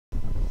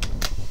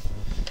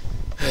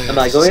Am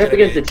I going up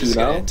against the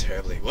Teemo?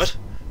 Terribly. What?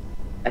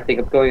 I think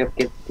I'm going up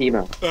against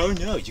Teemo. Oh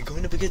no, you're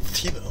going up against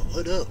Teemo.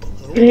 What up?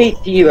 I hate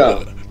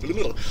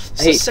Teemo.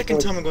 It's the second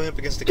time I'm going up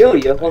against the Joe,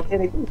 you have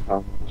volcanic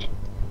Wukong.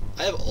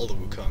 I have all the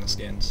Wukong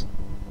skins.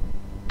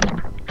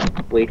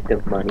 Waste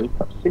of money?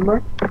 Question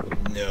mark?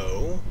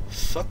 No.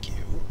 Fuck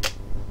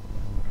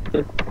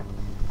you.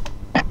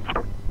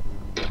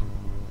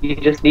 You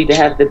just need to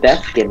have the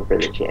best skin for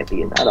the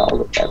champion, not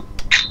all of them.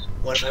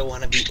 What if I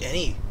want to beat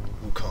any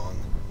Wukong?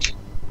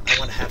 I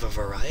want to have a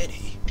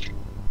variety.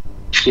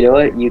 You know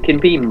what? You can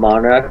be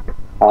Monarch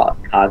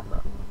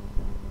Cosmo.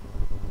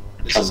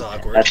 This is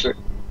awkward.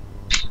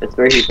 That's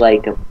where he's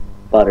like a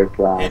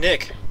butterfly. Hey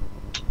Nick,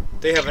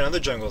 they have another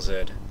jungle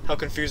Zed. How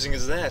confusing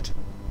is that?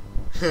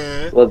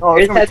 Well, Oh,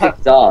 yours has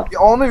exhaust. The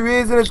only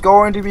reason it's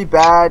going to be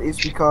bad is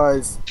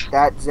because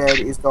that Zed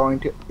is going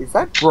to... Is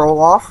that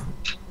Broloff?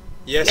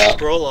 Yes, Yeah.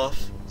 it's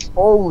Broloff.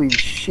 Holy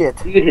shit.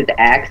 Dude, his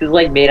axe is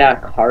like made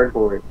out of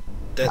cardboard.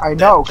 I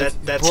know, 'cause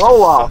that's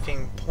Broloff. the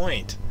fucking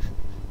point.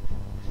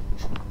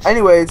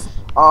 Anyways,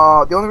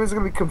 the only reason it's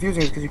going to be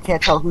confusing is because you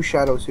can't tell who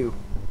shadows who.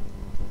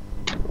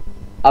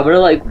 I'm gonna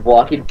like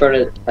walk in front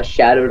of a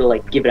shadow to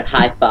like give it a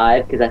high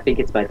five because I think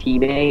it's my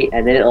teammate,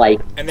 and then it like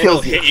And then it'll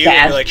hit you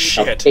and you're like,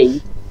 shit.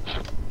 Dude,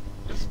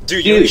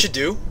 you know what you should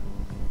do?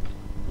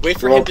 Wait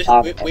for him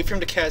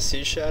to cast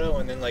his shadow,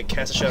 and then like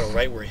cast a shadow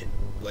right where,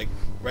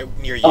 right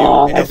near you,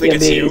 and he'll think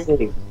it's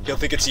you. He'll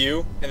think it's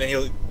you, and then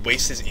he'll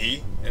waste his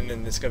E, and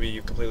then it's gonna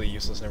be completely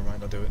useless. Never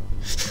mind, I'll do it.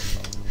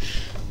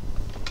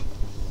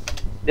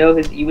 No,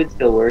 his E would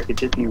still work. It'd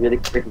just be really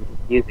freaking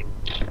confusing.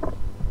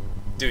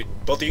 Dude,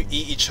 both of you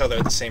eat each other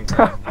at the same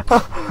time.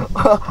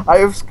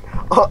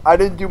 I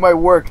didn't do my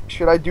work.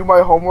 Should I do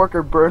my homework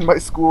or burn my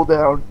school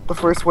down? The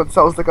first one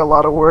sounds like a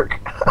lot of work.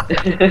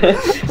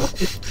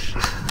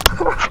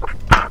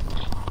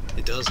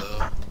 It does, though.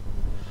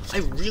 I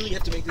really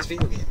have to make this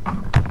video game.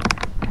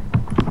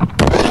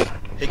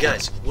 Hey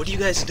guys, what do you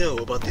guys know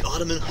about the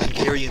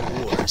Ottoman-Hungarian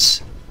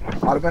Wars?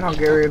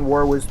 Ottoman-Hungarian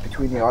War was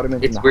between the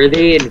Ottomans and It's the where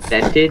they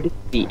invented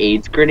the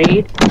AIDS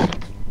grenade.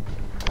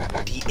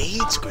 The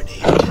AIDS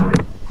grenade?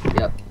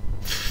 Yep.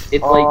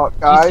 It's like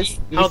guys,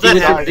 how'd that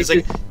happen? It's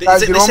like they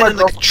sent in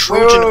like a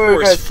Trojan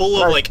horse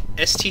full of like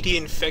STD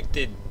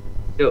infected.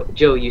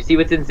 Joe, you see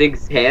what's in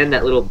Zig's hand?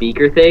 That little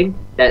beaker thing?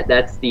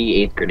 That's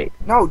the AIDS grenade.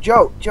 No,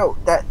 Joe,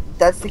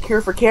 that's the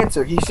cure for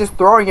cancer. He's just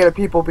throwing it at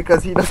people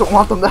because he doesn't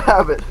want them to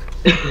have it.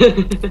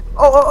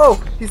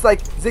 Oh!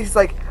 Zig's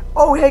like,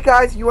 oh hey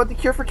guys, you want the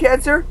cure for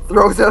cancer?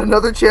 Throws at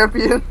another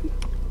champion.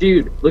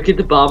 Dude, look at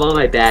the bomb on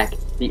my back.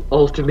 The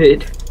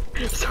ultimate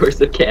source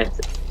of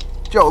cancer.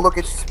 Joe, look,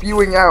 it's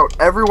spewing out.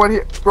 Everyone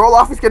here,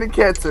 Broloff is getting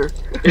cancer.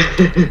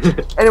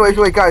 Anyways,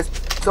 wait, guys.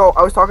 So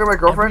I was talking to my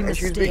girlfriend, and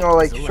she was being all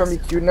like, she's trying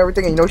to be cute and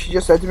everything. And you know what she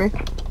just said to me?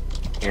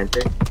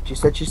 Cancer? She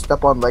said she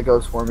stepped on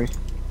Legos for me.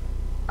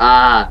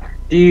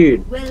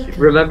 Dude,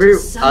 remember?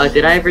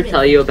 Did I ever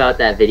tell you about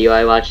that video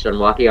I watched on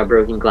walking on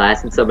broken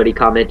glass? And somebody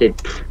commented,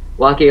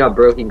 "Walking on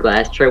broken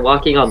glass. Try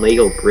walking on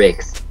Lego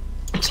bricks."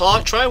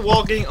 Try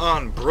walking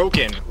on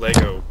broken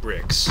Lego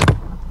bricks.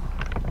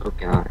 Oh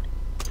God.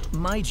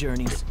 My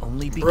journey's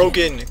only begun.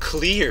 Broken,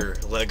 clear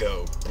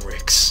Lego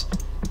bricks.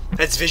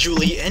 That's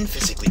visually and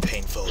physically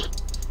painful.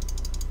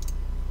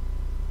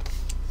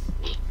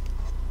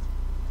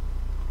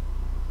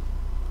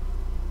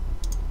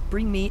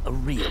 Bring me a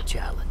real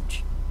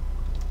challenge.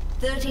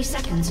 30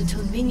 seconds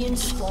until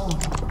minions spawn.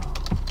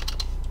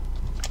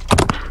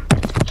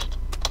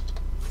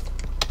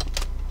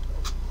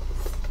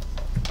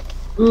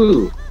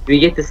 Ooh, do we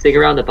get to sing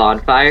around the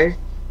bonfire?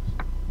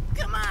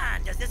 Come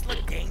on, does this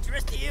look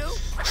dangerous to you?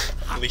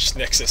 Unleashed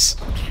Nexus.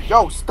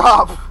 Joe,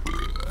 stop!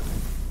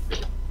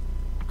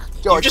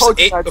 Joe, You just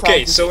ate.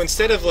 Okay, so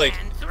instead of like,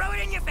 And throw it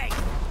in your face.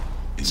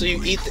 so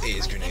you eat the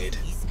AIDS grenade.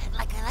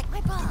 Like I like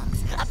my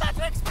bombs. About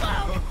to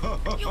explode.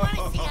 You want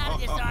to see how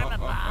to disarm a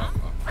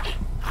bomb?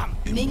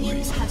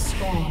 Minions have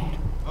spawned.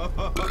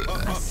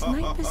 A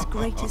sniper's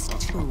greatest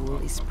tool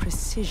is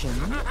precision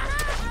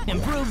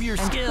Improve your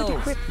and skills. good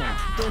equipment.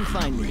 Don't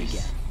find me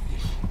again.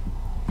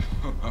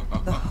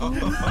 The whole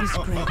is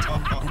greater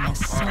than the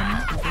sum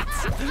of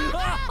its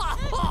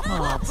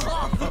parts.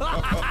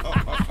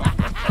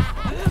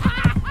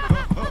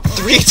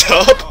 3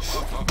 top?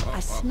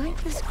 A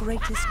sniper's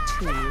greatest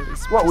tool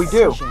is What we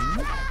do.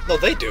 precision No,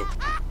 they do.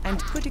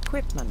 and good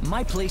equipment.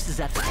 My place is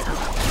at the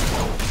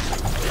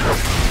top.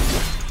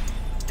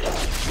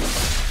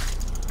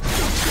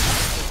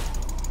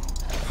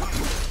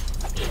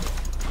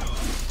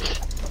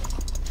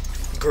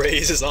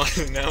 Graze is on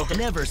it now.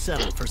 Never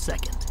settle for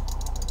second.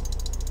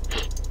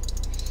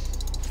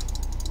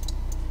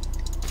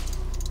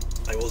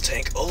 I will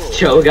tank all.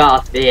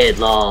 Cho'Gath did,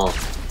 lol.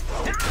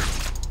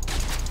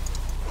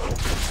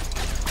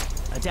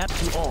 Adapt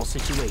to all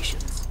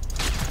situations.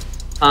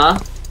 Huh?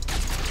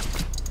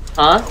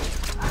 Huh?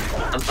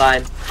 I'm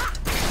fine.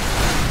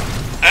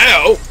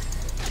 Ow!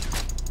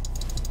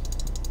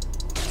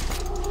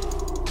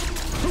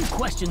 Who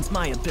questions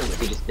my We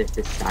ability? just missed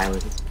this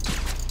silence.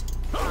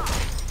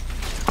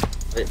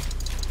 What?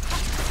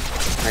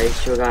 Why is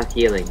Cho'Gath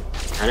healing?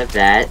 None of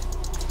that.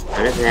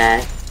 None of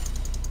that.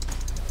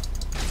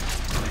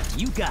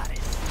 You got it.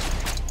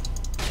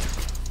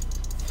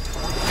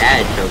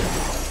 Bad,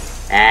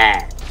 Choga.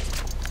 Bad.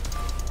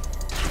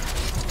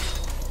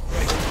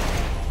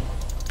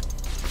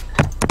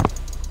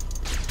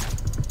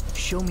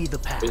 Show me the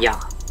path. Yeah.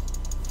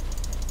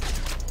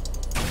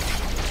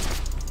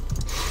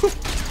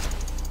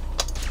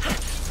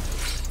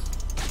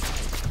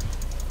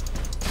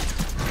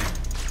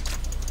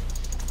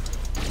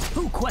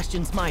 Who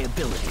questions my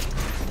ability?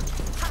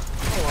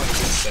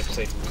 I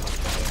played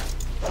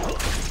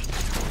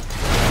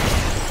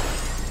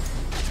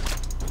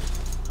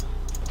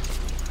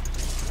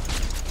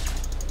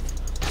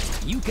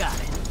You got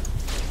it.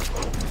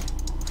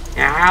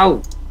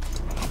 Ow!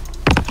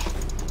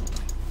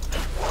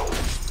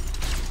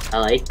 I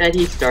like that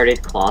he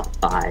started cloth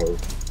 5.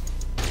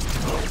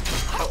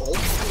 How old?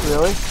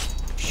 Really?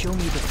 Show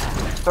me the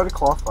path. Started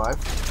cloth 5.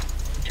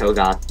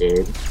 Cho'Gath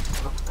did.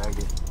 Oh,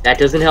 faggot. That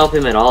doesn't help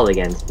him at all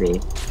against me.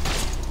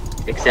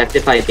 Except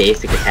if I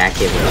basic attack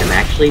him, which I'm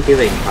actually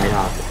doing quite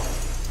often.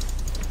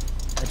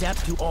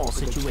 Adapt to all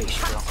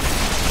situations.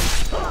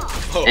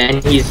 Oh.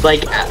 And he's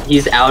like,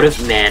 he's out of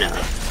mana.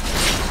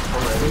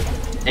 Already.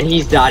 And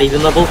he's not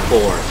even level 4.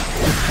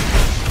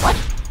 What?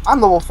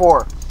 I'm level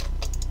 4.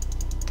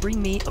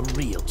 Bring me a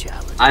real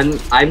challenge.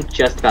 I'm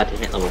just about to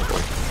hit level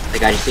 4.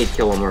 Like, I just need to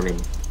kill one more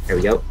minion. There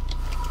we go.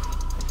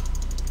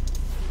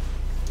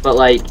 But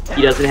like,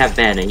 he doesn't have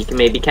mana. He can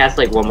maybe cast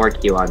like one more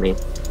Q on me.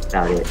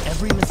 About it.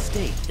 Every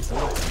mistake is a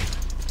lesson.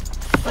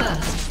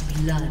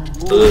 First blood.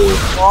 Ooh.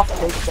 Cloth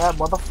takes that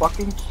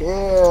motherfucking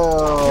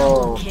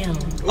Double kill. kill.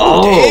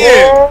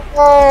 Oh!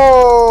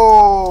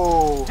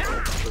 Oh!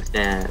 What's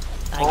that?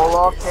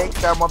 Olaf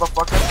takes that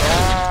motherfucker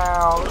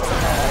down. Look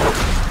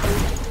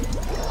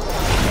at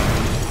that.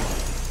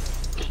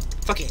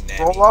 Fucking Nami.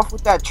 Roll off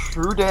with that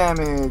true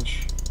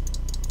damage.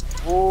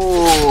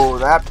 Ooh,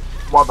 that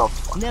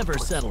motherfucker. Never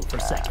settle for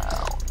second.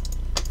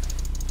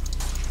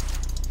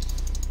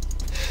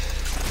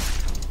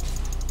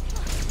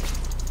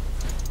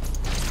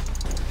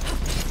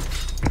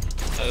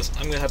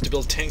 I'm gonna have to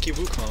build tanky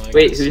Wukong. I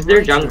Wait, guess. who's their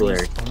My journey's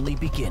jungler? Only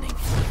beginning.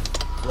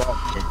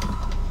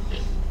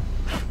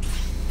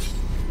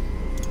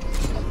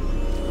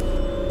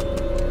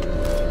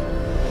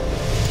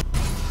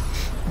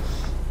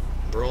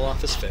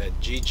 Broloff is fed.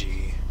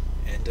 GG.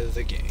 End of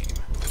the game.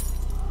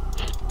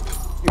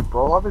 Dude,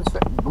 Broloff is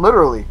fed.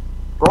 Literally.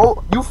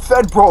 You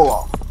fed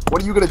Broloff.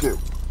 What are you gonna do?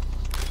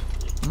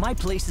 My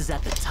place is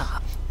at the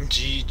top.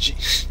 GG.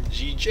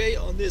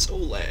 GJ on this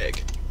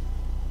Oleg.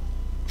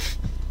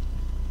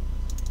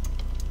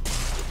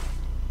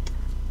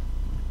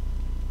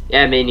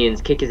 Yeah,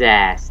 minions, kick his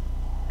ass.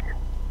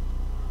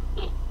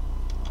 I'm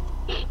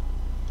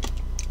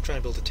trying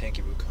to build a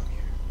tanky Wukong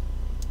here.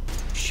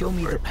 Show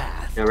me the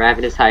path. No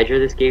Ravenous Hydra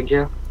this game,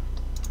 Joe?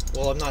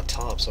 Well, I'm not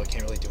top, so I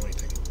can't really do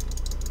anything.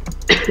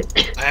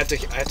 I have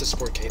to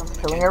support Caitlyn.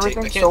 Killing I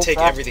everything can't so take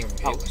fast. everything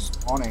from Oh, Caitlyn.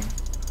 spawning.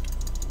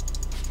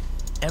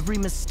 Every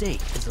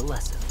mistake is a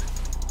lesson.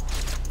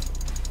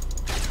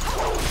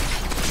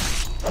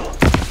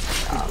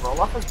 Dude,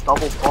 Broloff is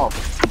double buff.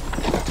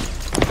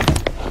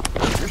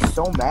 You're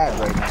so mad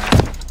right now.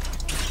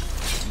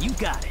 You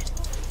got it.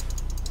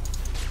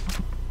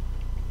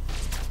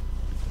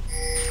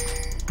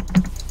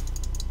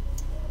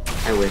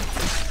 I win.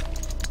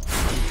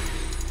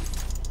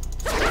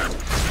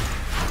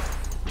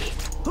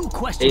 Who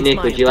questions Hey Nick,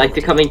 my would you like to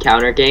ability? come and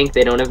counter gank?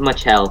 They don't have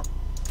much health.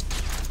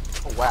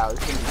 Oh wow, this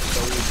is gonna be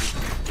so easy.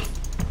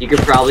 You could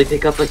probably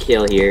pick up a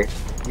kill here.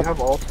 You have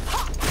ult.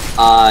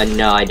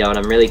 No, I don't.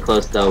 I'm really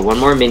close though. One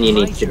more minion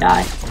My needs to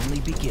die. journey's Only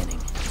beginning.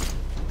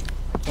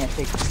 I can't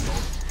take this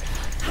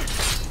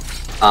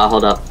ult.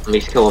 Hold up. Let me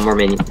just kill one more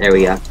minion. There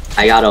we go.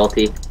 I got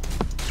ulti.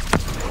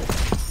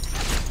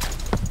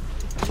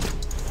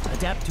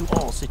 Adapt to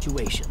all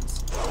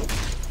situations.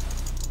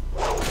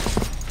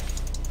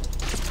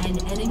 An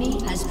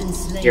enemy has been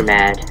slain. You're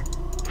mad.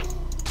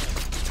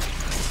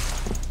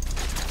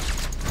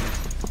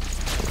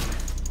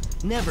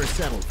 Never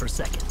settle for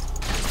second.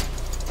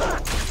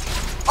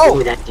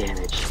 Oh, that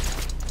damage.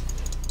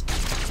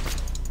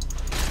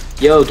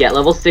 Yo, get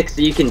level 6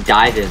 so you can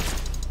dive in.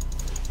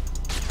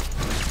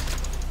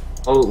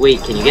 Oh,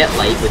 wait, can you get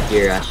light with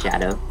your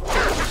shadow?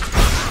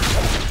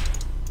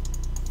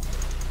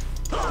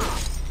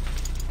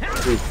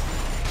 Ooh.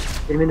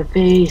 Hit him in the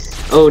face.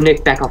 Oh,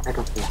 Nick, back off, back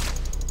off. Yeah.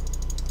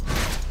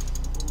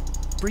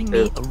 Bring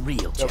me a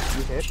real Yep, challenge.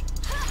 you hit.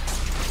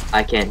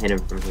 I can't hit him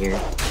from here.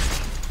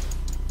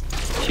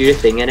 Shoot a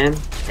thing at him?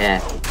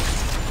 Yeah.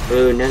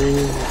 Ooh, no, no,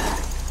 no.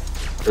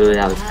 Ooh,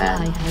 that was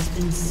Ally bad. has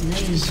been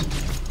slain.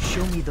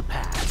 Show me the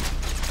path.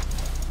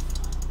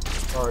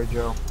 Sorry,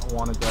 Joe. I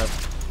wanted that.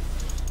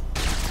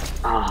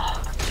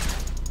 Ah.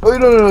 Oh,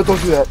 no,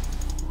 don't do that.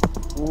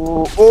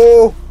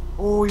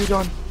 Oh, you're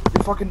done.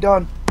 You're fucking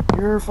done.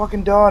 You're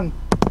fucking done.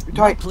 You're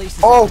My tight. place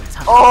is Oh, at the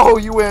top. oh,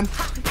 you win.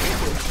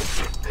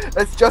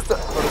 It's just a.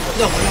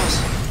 No, my mouse.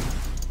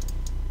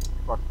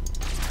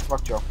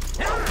 Fuck, Joe.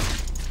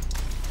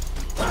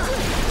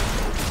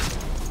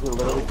 You're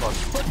literally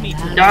fucked. Put me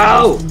to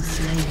No!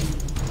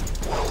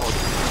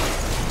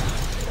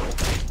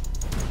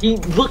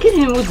 Look at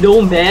him with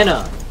no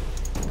mana.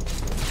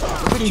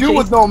 Look at you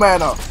with no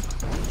mana.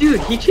 Dude,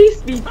 he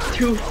chased me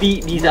 2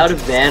 feet and he's out of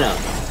mana.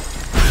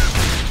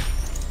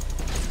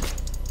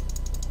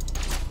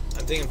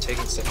 I think I'm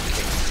taking second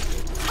king.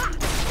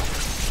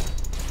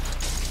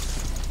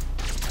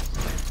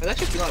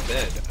 That's actually not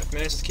bad. I've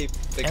managed to keep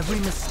like, every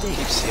mistake.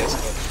 Keep CS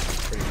up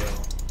pretty well,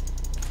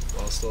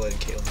 while still letting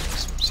Caitlyn have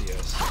some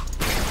CS.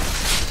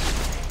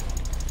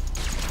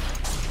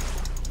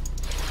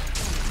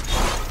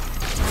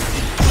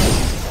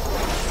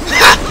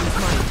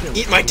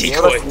 Eat my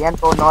decoy! Yo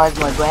siento, no es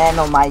muy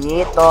bueno,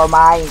 Mayito,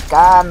 my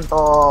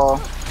canto.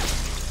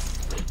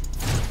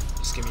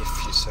 Just give me a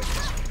few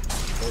seconds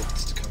for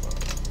bullets to come up.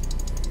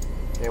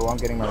 Okay, well I'm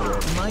getting my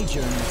red. My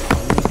journey is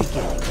only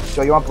beginning.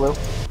 Joe, you want blue?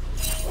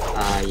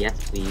 Yes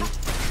please.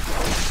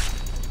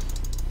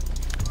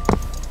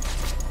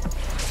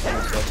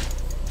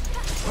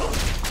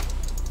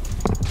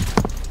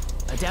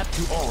 Adapt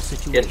to all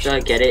situations.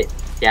 Just get it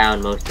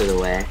down most of the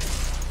way,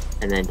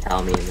 and then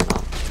tell me and then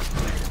I'll...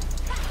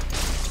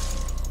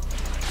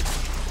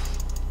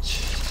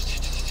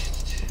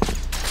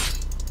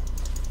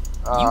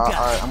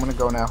 Alright, I'm gonna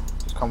go now.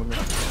 Just come with me.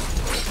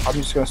 I'm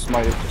just gonna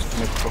smite it just to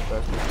make it go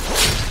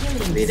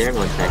faster. Be there in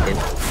 1 second.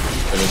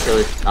 Let me kill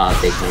this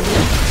big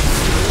minion.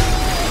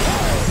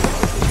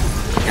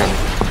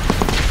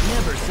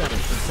 Never settle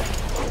for second.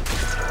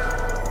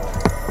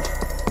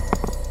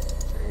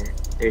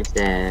 There's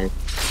that.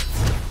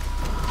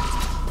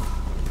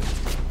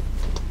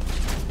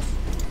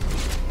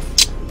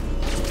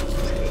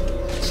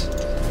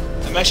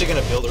 I'm actually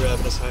gonna build a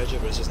Ravenous Hydra,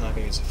 but it's just not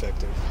gonna be as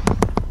effective.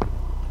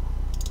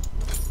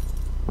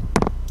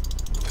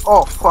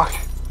 Oh fuck.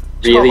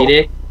 Really,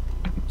 Nick?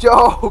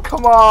 Joe,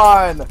 come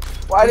on!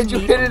 Why did you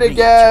hit it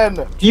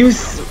again? You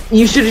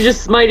should have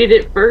just smited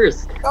it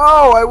first. No,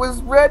 I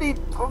was ready.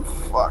 Oh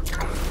fuck.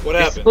 What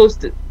You're happened?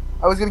 supposed to.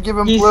 I was gonna give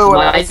him He blue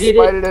and I smited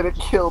smited it? and it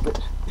killed it.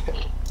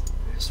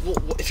 Well,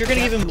 if you're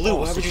gonna give him blue,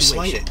 why would you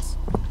smite it?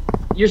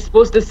 You're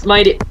supposed to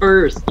smite it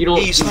first. You don't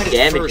Yeah, you do smite it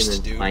damage first, and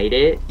then dude. smite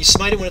it. You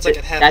smite it when it's like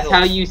at half That's health.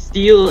 how you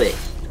steal it.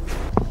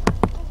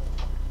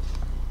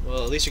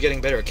 Well, at least you're getting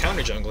better at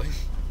counter jungling.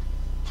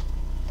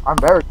 I'm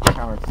very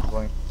counter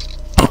jungling.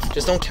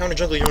 Just don't counter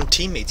jungle your own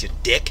teammates, you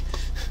dick.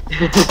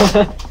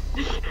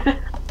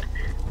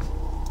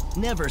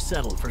 Never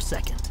settle for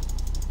second.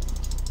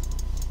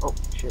 Oh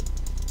shit.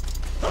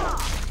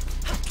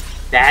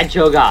 Bad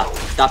Cho'Gath.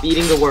 Stop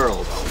eating the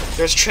world.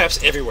 There's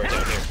traps everywhere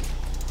down here.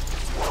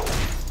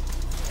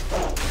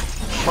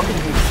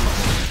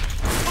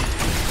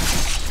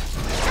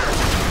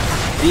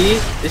 See?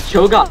 This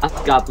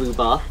Cho'Gath got blue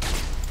buff.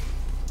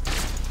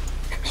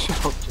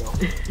 Shut up, Joe.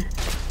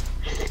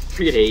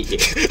 We're gonna hate you.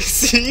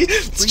 See?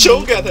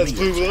 Cho'Gath has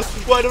blue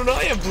buff. Why don't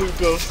I have blue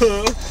buff,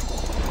 huh?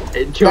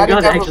 And Daddy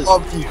Cho'Gath never actually.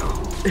 loved you.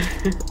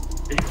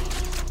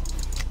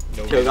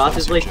 Cho'Gath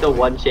is like the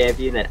one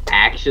champion that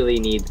actually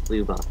needs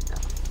blue buff now.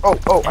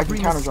 Oh, I Every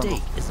can counter jungle.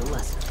 mistake is a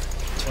lesson.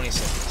 20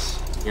 seconds.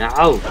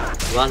 No!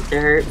 You want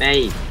to hurt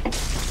me?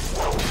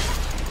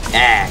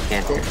 Ah,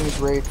 can't hurt. Taking these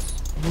rates.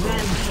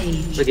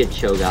 Rampage. Look at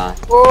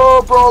Cho'Gath.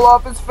 Oh,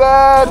 Broloff is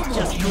fed!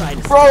 Just try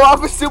to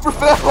Broloff is super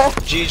fed!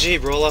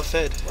 GG, roll off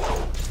fed.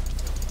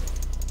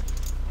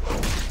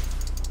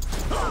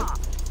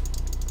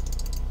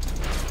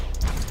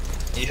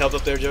 Need help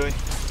up there, Joey?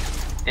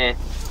 Eh.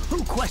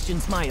 Who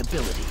questions my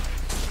ability?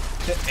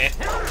 That's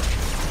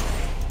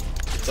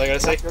all I gotta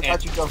say. I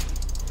got you, Joe.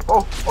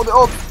 Oh, the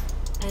ult!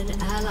 An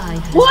ally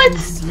has What? been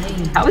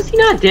slain. How is he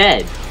not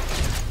dead?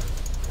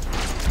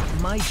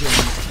 My journey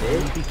is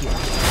only beginning.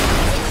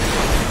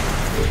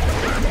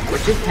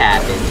 What just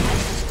happened?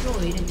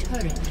 Destroyed a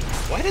turret.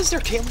 Why does their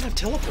Caitlyn have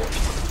teleport?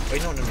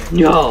 Wait, no.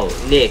 No,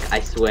 Nick, I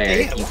swear.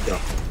 Yeah, You go.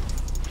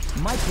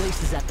 My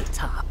place is at the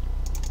top.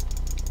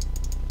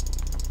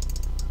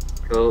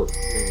 Go.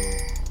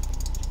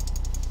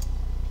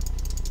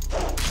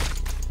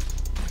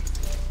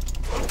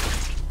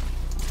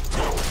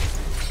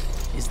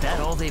 Is that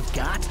all they've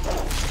got?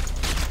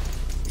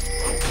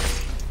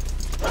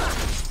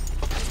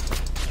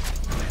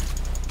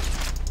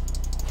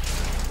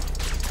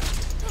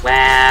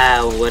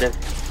 Wow, what a.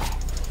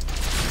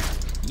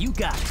 You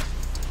got it.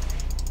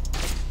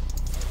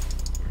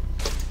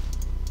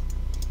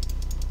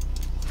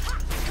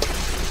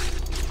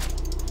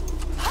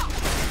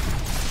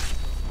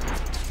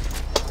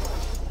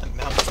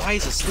 Why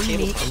is this Bring Caitlyn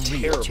me a so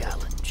real terrible?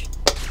 challenge.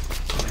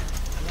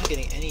 I'm not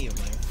getting any of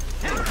my...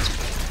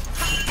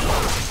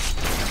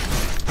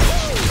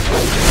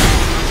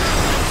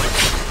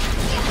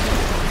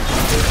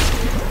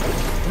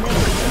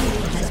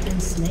 Has been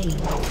slain.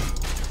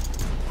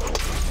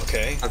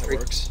 Okay, that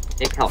works.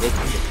 Nick, help me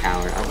from the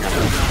tower. I'm done.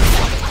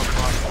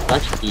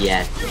 Such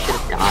BS. You should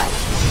have died.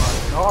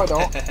 No, I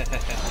don't.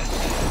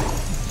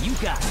 You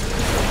got it.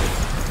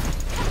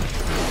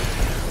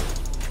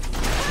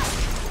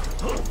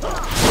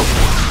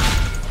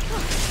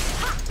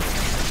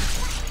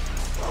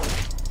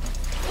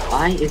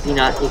 Why is he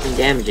not taking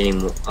damage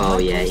anymore? Oh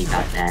yeah, he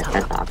got that.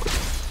 That's awkward.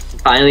 He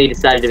finally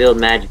decided to build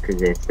magic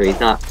resist, so he's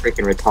not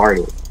freaking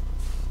retarded.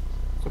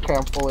 It's okay,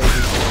 I'm full AD.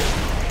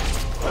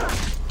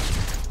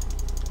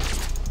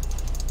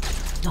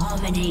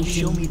 Dominating.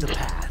 Show me the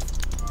path.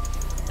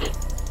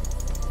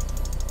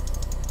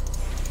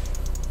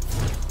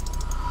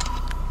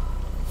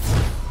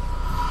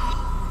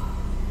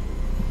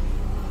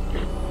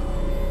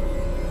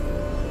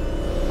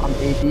 I'm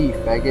AD,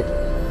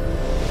 faggot.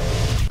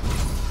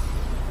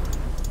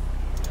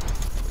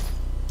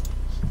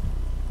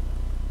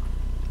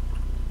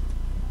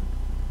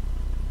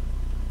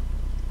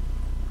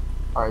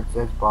 Alright,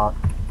 Zed's bot.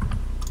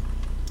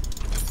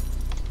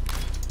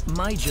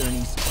 My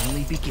journey's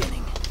only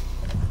beginning.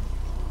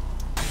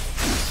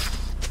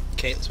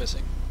 Kate's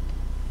missing.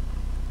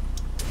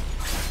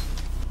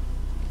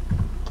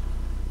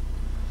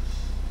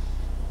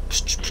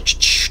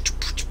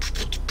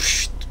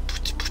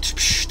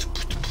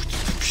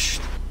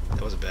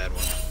 That was a bad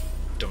one.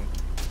 Don't.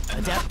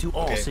 Adapt to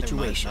all Okay, never mind.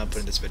 situations. I'm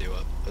putting this video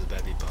up. That was a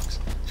bad beatbox.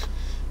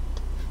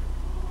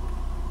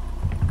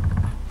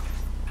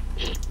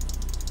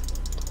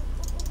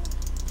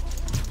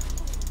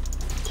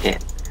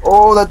 Can't.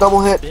 Oh, that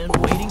double hit! Been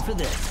waiting for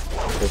this.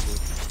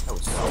 That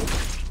was so...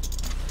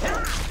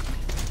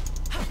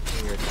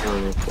 You're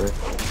killing me for.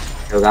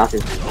 Cho'Gath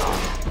is.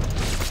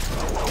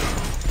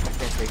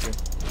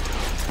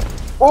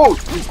 Oh! Who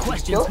Did you kill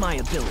questions it? my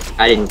ability?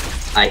 I didn't.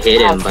 I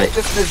hit him, I but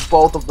just missed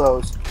both of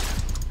those.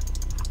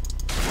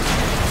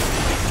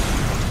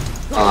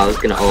 oh, I was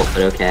gonna ult,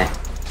 but okay.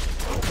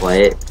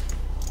 What?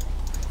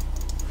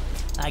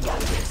 I got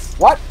this.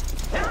 What?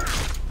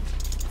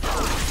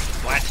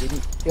 What?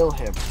 Didn't kill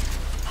him.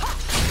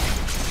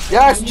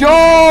 Yes,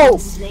 Joe!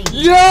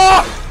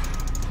 Yeah!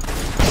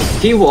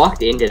 He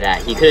walked into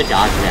that. He could have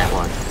dodged that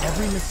one.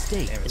 Every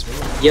mistake Damn, it's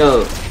is really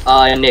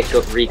Yo, Nick,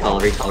 go, recall.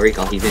 He's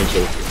gonna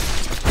chase you.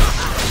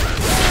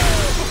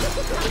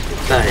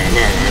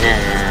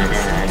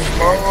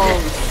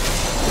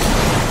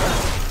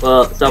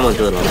 Well, someone's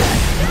a little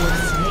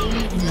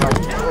mad.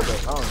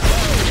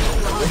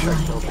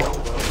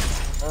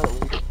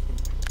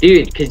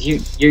 Dude, cause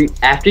you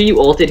after you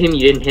ulted him,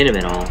 you didn't hit him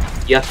at all.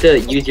 You have to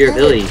use your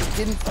ability.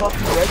 Didn't fucking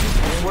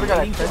register. I swear to God,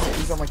 I pressed the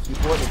keys on my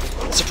keyboard. It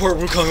just Support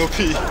Wukong OP.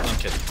 I'm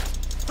kidding.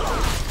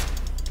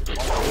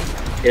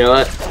 You know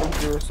what,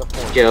 zero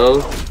support. Joe?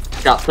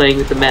 Stop playing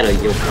with the meta.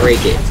 You'll break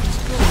it.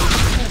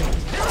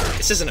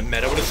 This isn't a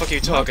meta. What the fuck are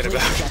you talking at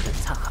about? the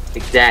top.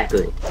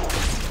 Exactly.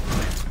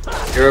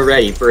 You're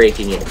already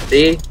breaking it.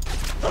 See?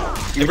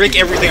 I break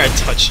everything I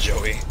touch,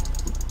 Joey.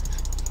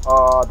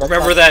 That's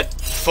Remember not- that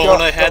phone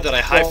Joe, I had that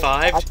I Joe,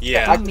 high-fived? I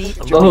Yeah. can make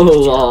a Oh joke.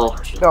 lol.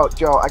 No,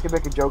 Joe, I can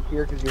make a joke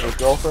here because you have a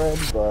girlfriend,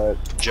 but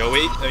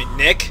Joey? I mean,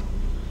 Nick?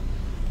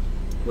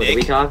 What are we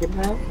Nick? talking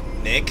about?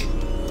 Nick?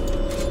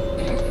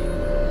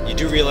 You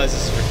do realize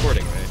this is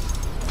recording, right?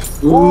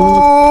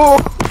 ooh,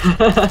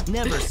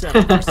 Never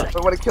settle for I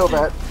second. want to kill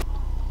that.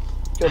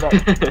 Kill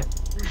that.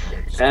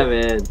 Yeah,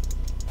 man.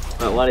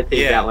 Might want to take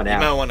Yeah, that one you out.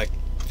 might want to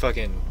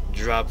fucking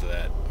drop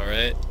that,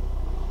 alright?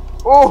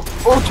 Oh,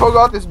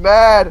 Cho'Gath is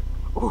mad.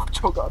 Oh,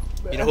 Cho'Gath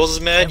is mad. You know who else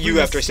is mad? You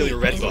after I steal your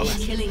red buff.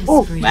 Killing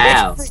Oh, spree.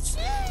 Wow.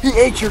 He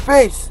ate your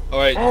face.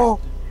 Alright, Oh,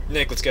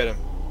 Nick, let's get him.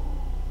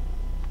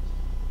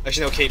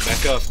 Actually, no, Kate,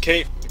 back off.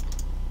 Kate!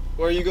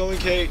 Where are you going,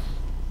 Kate?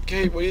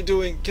 Kate, what are you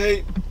doing?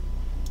 Kate!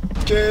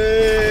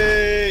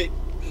 Kate!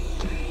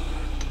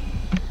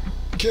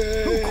 Who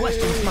Kate!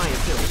 questions my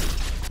ability?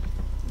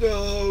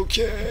 No,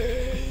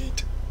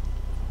 Kate!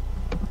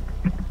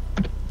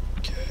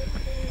 Kate!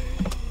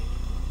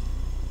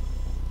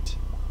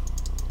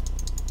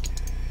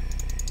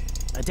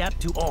 Adapt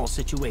to all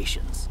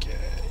situations. Kate.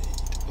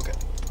 Okay.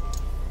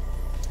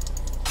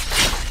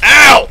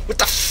 Ow! What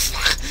the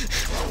fuck?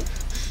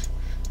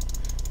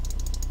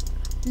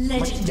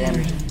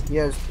 Legendary. he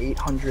has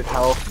 800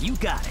 health. You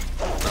got it.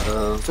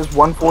 This is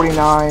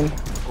 149.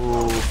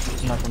 Ooh,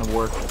 it's not gonna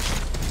work.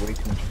 Way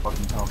too much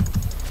fucking health.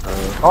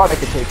 Oh, I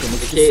can take him.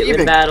 It's Caitlyn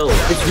deceiving. battle.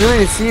 It's really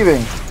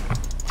deceiving.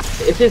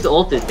 If his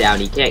ult is down,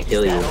 he can't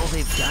kill Is you. that all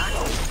they've got?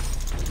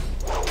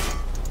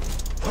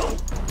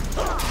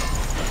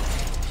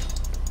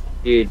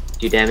 Dude,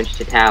 do damage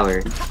to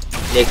tower. Nick,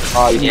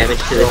 do you- damage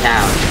to the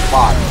tower.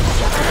 Bot.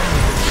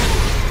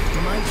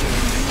 My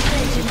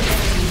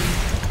journey.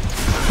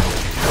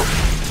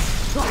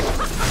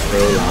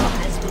 Roll off.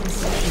 Has been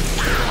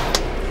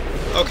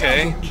slain.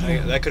 Okay,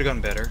 that could have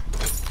gone better.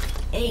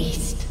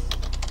 Aced.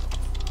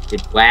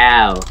 Dude,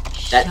 wow.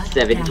 That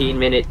Shut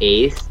 17-minute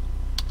ace.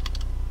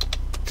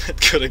 That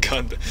could have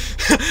gone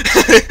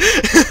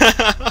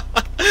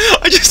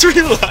I just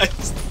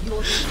realized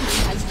Your team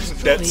has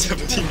destroyed that a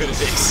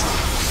 17-minute ace.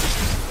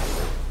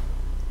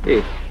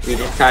 Dude, we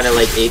just kind of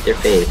like ate their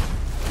face.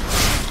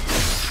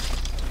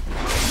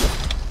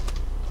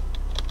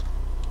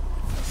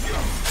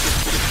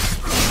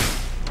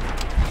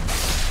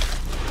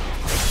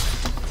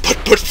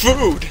 But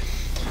food!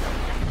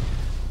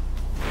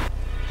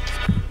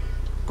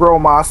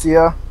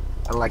 Bromacia.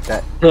 I like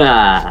that.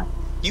 Ah.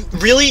 You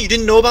really? You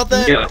didn't know about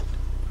that? No.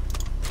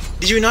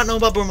 Did you not know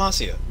about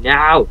Bormacia?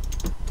 Now.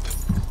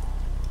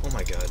 Oh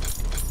my god.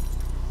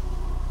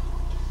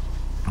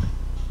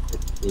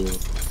 Yeah.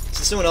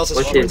 Since no one else has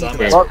What's offered his time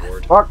name? as a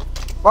reward. Bark.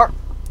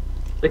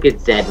 Look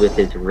at Zed with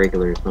his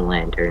wrigglers and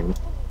lanterns.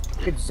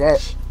 Look at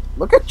Zed.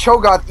 Look at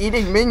Cho'Gath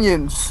eating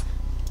minions.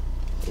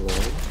 Look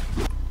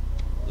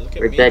at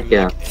Where'd me, Zed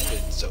go? like,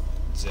 ended, so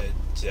Zed.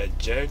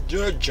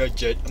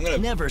 I'm gonna.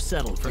 Never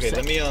settle for Okay,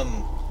 let second.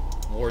 me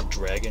ward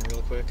dragon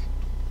real quick.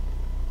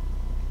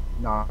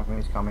 No,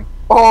 he's coming.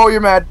 Oh,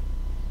 you're mad.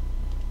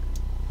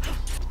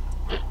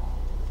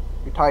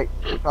 You're tight.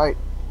 You're tight.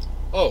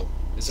 Oh,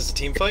 is this a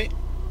team fight?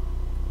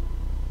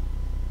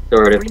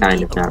 Sort of,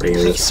 kind of, not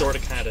really. Sorta,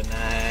 kinda,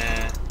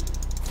 nah.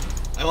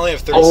 I only have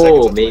 30 seconds. Oh,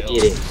 left maybe on my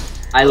it ult.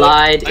 is. I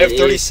lied. I have it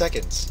 30 is.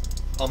 seconds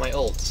on my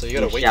ult, so you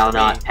gotta You wait shall for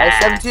not me. I got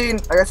pass. 17.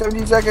 I got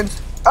 17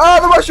 seconds. Ah,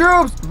 the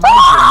mushrooms! My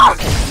Ah!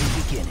 journey is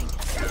only beginning.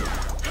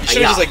 You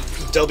should've just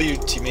like W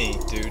to me,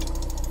 dude.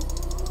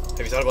 Have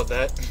you thought about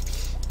that?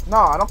 No,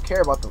 I don't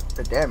care about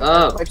the damage.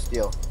 Oh. That's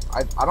lifesteal.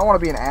 I don't want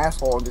to be an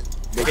asshole and just.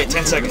 Okay,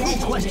 10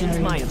 seconds. Questions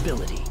my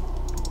ability.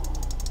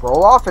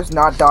 Broloff has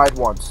not died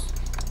once.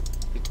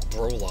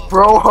 Broloff.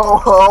 Bro ho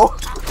ho.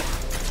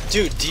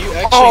 Dude, do you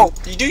actually Oh.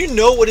 do you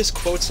know what his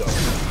quotes are?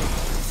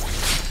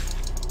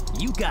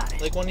 You got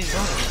it. Like when he's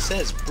running, he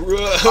says, "Bro."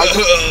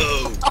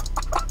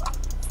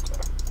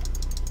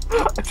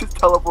 I just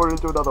teleported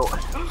into another one.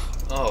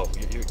 Oh,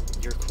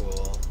 you're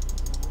cool.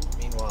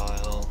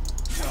 Meanwhile,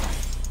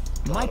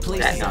 My bottom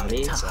place That is not at the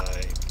me. top.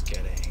 side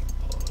getting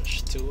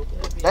pushed to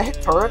oblivion. That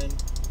hit turret?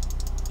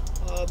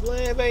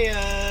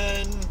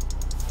 Oblivion.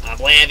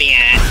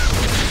 Oblivion.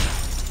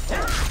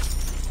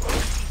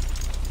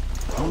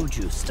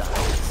 Muju style.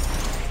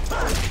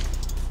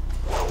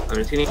 I'm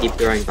just gonna keep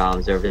throwing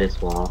bombs over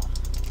this wall.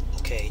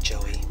 Okay,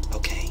 Joey.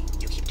 Okay,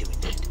 you keep doing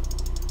that.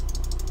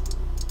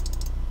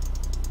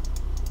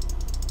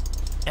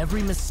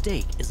 Every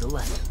mistake is a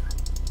lesson.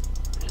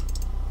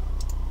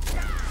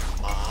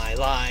 My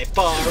life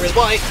bar is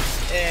white,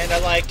 and I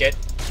like it.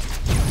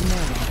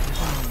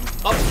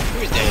 Oh,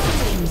 who's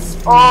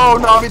dead? Oh,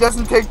 Nami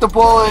doesn't take the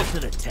bullet. To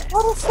the test.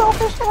 What a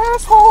selfish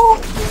asshole.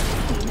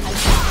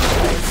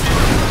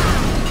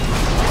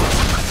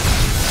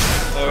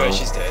 Alright,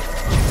 she's dead.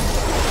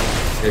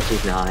 No,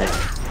 she's not.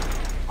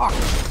 Fuck.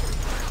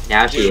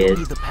 Now she Be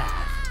is. the path.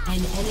 An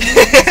enemy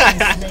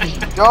has been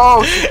slain.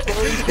 No, she's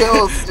getting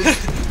kills.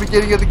 It's the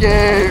beginning of the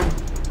game.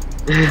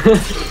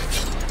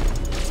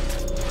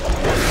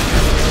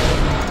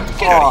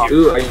 Get out of here.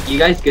 Ooh, are you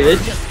guys good?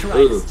 Just try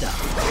Ooh, to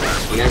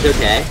stop. you guys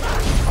okay?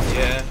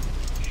 Yeah.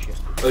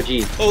 Oh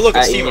geez. Oh, look,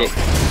 it's Timo. Timo.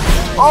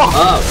 Oh,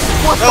 Oh,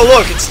 what the Oh,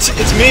 look, it's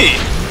me.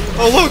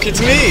 Oh, look, it's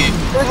me.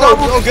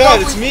 Oh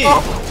god, it's me. You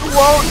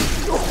won't.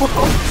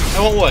 I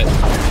want what?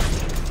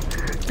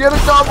 Get a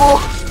double.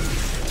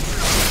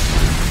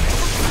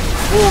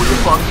 Oh,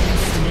 you're fucked.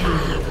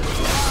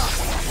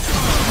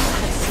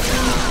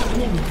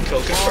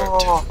 Kill confirmed.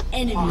 Oh,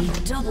 Enemy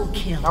double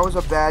kill. that was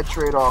a bad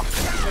trade-off.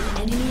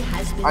 An enemy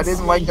has been I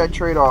didn't like that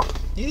trade-off.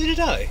 Neither did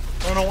I.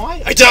 I don't know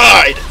why. I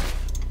died!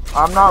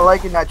 I'm not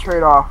liking that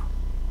trade-off.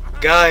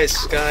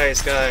 Guys, I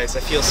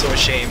feel so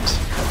ashamed.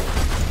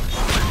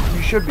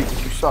 You should be,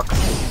 because you suck.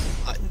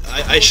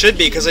 I should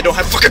be, because I don't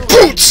have fucking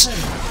boots!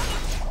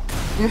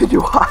 Neither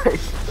do I.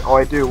 Oh,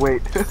 I do.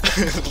 Wait.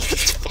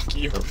 Fuck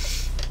you.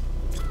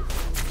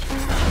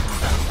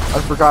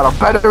 I forgot. I'm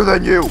better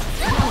than you.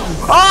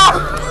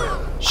 Ah!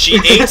 She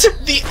ate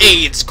the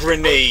AIDS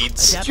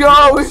grenades. Adapt to Joe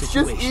all is just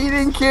situations.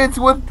 eating kids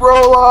with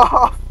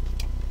Broloff.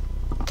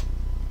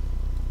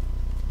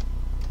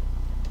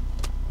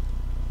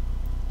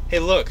 Hey,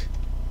 look.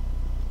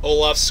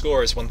 Olaf's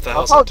score is How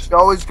 1,000.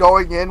 Joe is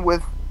going in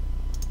with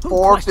Who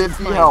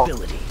 450 questions my health.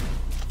 ability?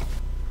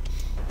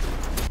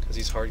 Because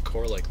he's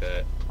hardcore like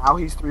that. Now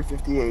he's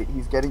 358.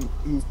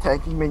 He's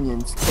tanking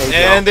minions. KO.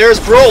 And there's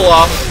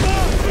Broloff.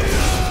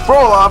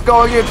 Broloff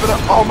going in for the.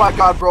 Oh my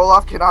God,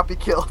 Broloff cannot be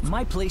killed.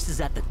 My place is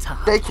at the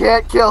top. They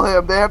can't kill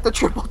him. They have to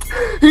triple.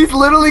 He's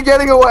literally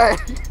getting away.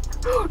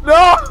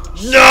 No.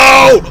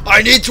 No!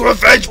 I need to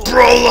avenge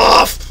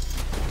Broloff!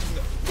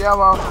 Yeah,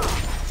 Mom.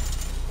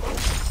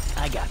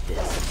 I got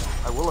this.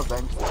 I will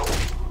avenge him.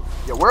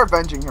 Yeah, we're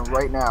avenging him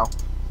right now.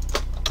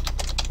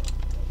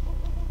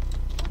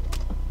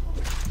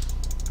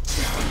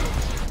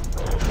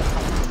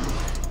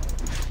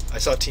 I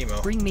saw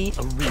Timo. Bring me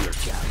a real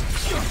challenge.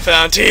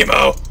 Found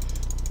Timo!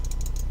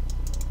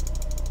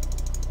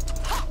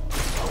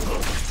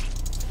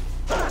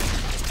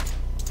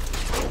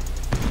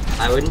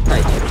 I wouldn't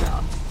fight you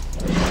about.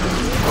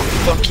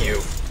 Fuck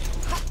you.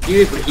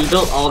 Dude, he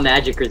built all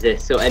magic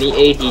resist, so any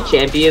AD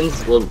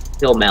champions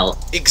he'll melt.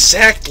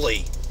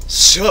 Exactly.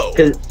 So,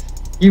 Cause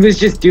he was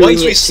just doing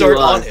once we it start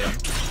to on him,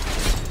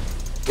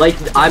 like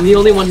I'm the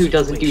only one who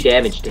doesn't do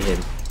damage to him.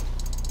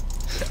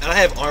 and I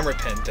have armor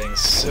pen things,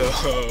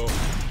 so...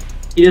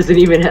 He doesn't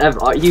even have.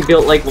 He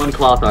built like one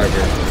cloth armor.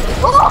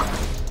 Ah!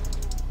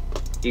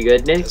 You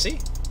good, Nick? Does he?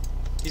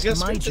 He's got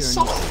My Spirit journey is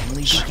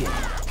only Visage. beginning.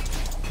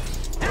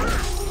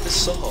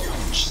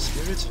 Visage.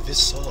 Spirit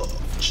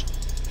Visage.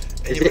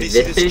 Anybody Is see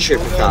it this this choke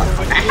fish or out top?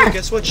 over here?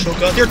 Guess what?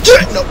 Choke out your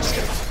dick! No, just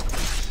kidding.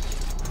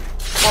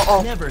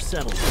 Uh-oh. Never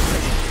settle.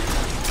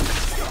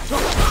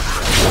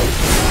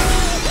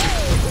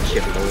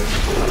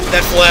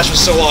 That flash was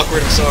so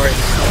awkward, I'm sorry.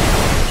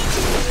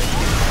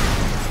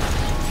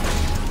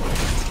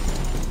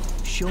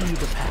 Show me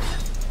the path.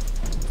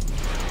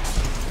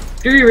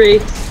 Fury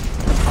Wraiths.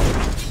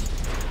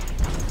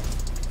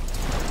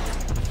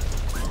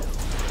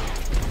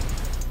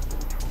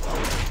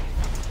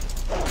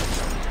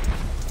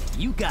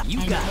 You got.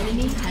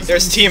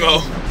 There's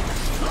Teemo.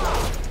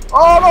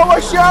 Oh no, my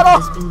shadow!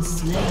 Has been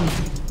slain.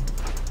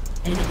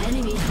 An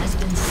enemy has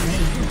been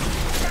slain.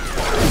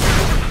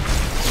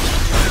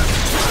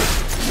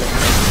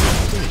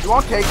 You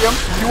won't take him.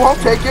 You won't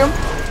take him.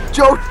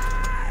 Joe,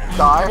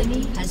 die.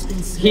 Enemy has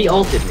been slain. He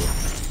ulted me.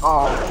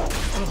 Oh.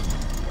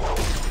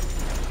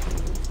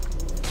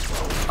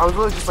 I was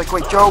really just like,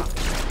 wait, Joe,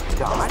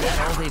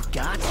 die. All they've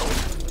got.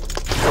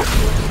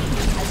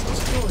 Has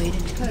destroyed a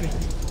turret.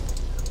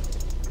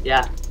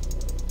 Yeah.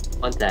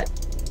 One sec.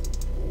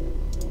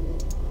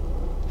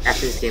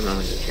 After this game, I'm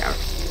gonna shower.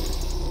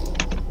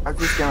 I'm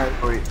just gonna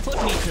wait. Put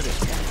me to the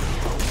test.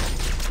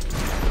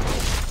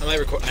 I might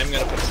record. I'm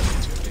gonna put something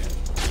into it again.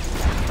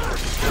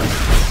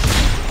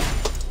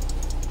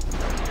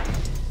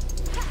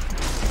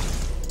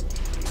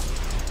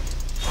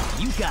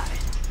 You got it.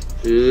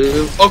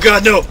 Ooh. Oh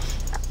god, no!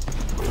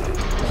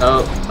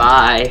 Oh,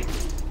 bye.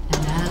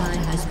 An ally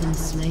has been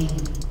slain.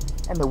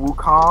 And the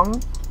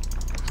Wukong.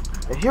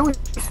 And here we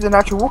see the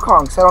natural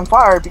Wukong set on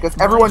fire because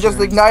everyone just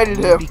ignited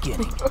him.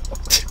 Beginning.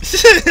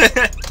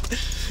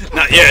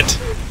 Not yet.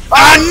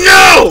 Ah,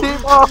 no!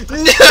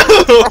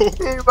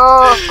 Teemo!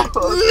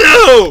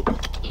 No!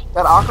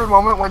 That awkward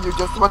moment when you're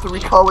just about to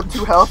recall with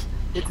 2 health,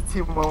 hit the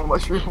Teemo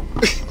mushroom.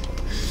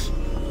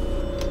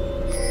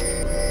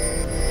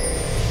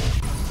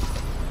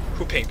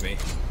 Who pinged me?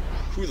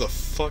 Who the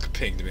fuck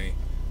pinged me?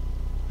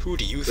 Who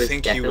do you It was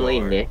think you definitely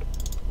are? Nick.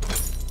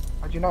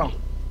 How'd you know?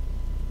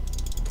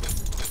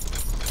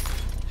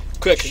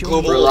 Quick,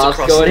 global ult Brolof's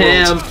across going the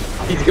ham.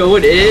 world. He's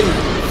going in.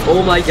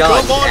 Oh my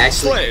god. Come on,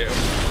 Actually, slay him.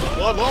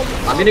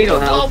 I'm gonna go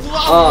help.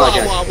 Oh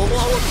god.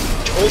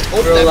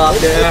 Ult Brolof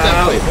that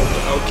down. way.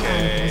 Has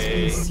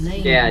Okay. been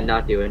slain. Yeah,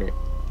 not doing it.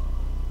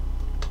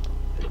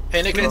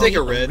 Hey Nick, can I take a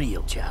A red?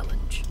 real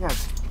challenge.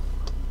 Yes.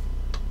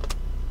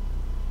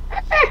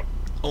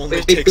 Only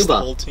Wait, takes the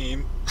Booba. whole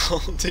team.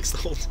 Only takes the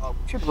whole team.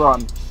 We should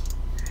run.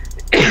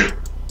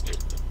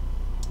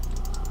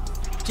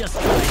 Just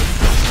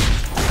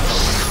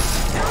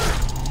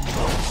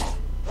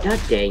God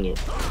dang it.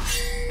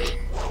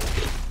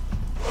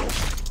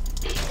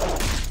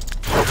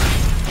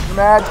 You're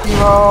mad,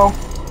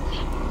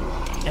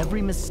 Teemo.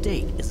 every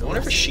mistake is I a wonder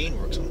if a lesson. Sheen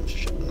works on this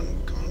shit.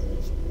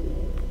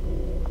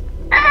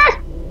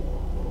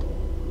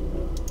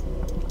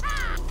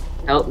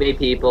 Help me,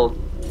 people.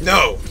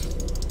 No!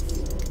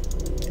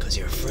 Because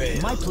you're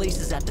afraid. My place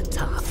is at the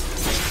top.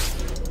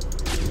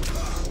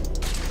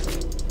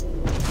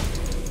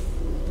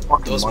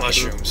 Fucking Those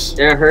mushroom. mushrooms.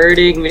 They're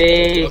hurting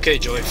me. Okay,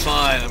 Joey,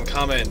 fine, I'm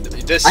coming.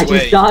 This I way.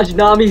 just dodged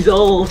Nami's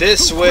ult.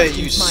 This way,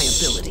 you My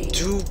ability.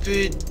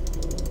 stupid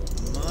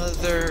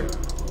mother.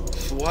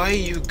 Why are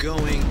you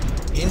going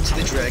into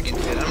the dragon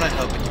pit? I'm not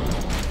helping you.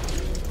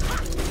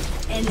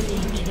 Enemy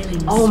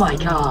killing. Oh my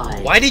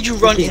god. Why did you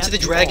run Okay. into the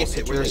dragon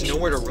pit where there's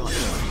nowhere to run?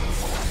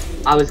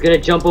 I was gonna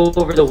jump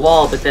over the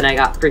wall, but then I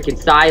got freaking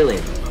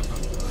silent.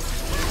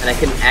 And I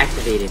couldn't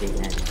activate it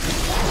again.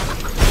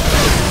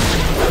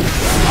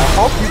 I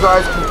hope you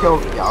guys can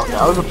kill. Yeah, okay,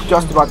 I was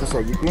just about to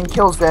say, you can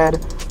kill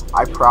Zed.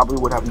 I probably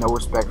would have no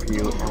respect for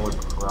you and would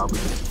probably.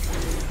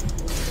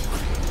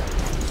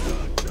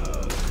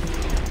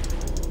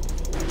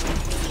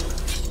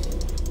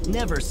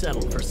 Never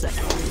settle for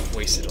second.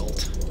 Wasted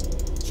ult.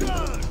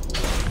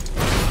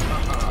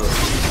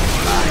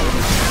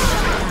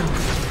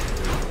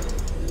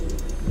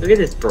 Look at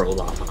this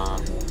Brolof.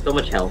 So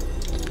much health.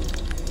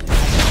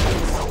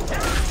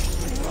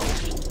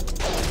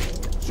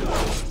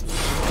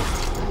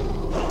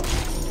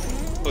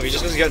 Okay,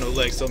 just because you got no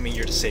legs don't mean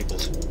you're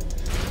disabled.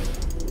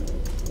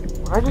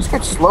 I just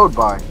get slowed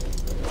by.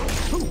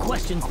 Who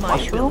questions my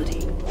Mushroom?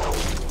 ability?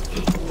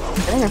 I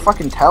can't even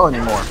fucking tell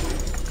anymore.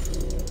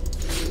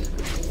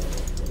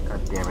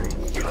 God damn it.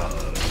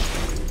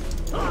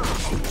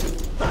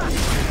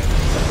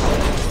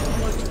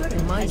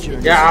 My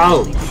journey.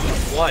 Go!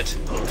 What?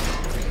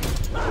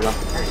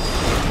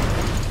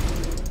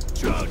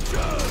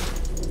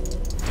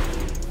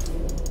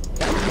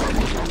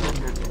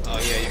 Oh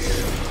yeah, you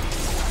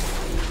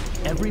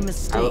did. Every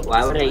mistake.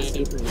 Why would I eat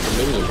the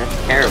minion?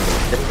 That's terrible.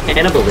 That's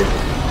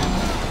cannibalism.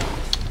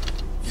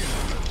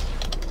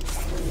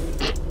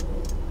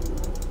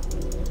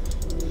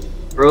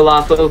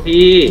 Brolof OP!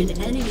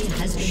 An enemy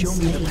has been Show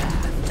me the slain.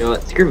 path. You know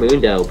what? Screw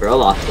Mundo.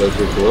 Brolof goes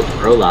with what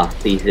Brolof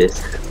thesis.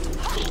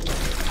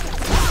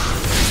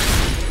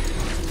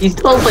 He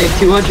still has like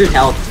 200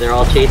 health and they're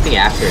all chasing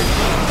after him.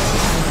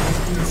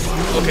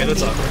 Okay,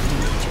 that's awkward.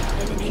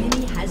 An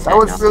enemy has That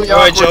was really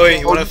Alright, awkward. Joey,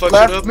 you wanna fuck shit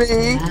Left up? me.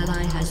 An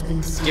ally has been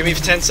been Give me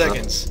 10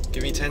 seconds.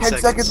 Give me 10 10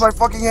 seconds. seconds, my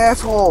fucking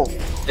asshole.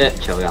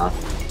 Cho'Gath.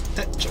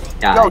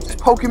 Yeah. Yo, just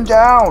poke him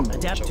down.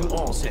 Adapt to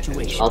all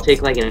situations. I'll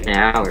take like an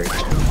hour.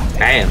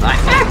 Bam.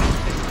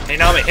 Hey,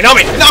 Nami! Hey,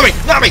 Nami! Nami!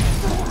 Nami!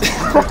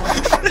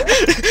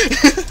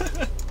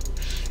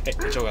 Hey,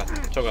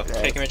 Cho'Gath. Cho'Gath.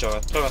 Hey, come here,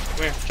 Cho'Gath. Cho'Gath,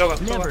 come here.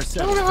 Cho'Gath. Never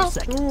settle for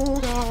second.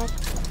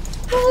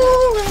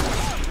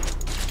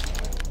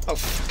 Oh,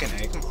 fucking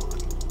A, come on.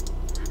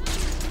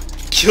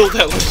 Kill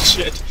that little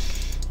shit.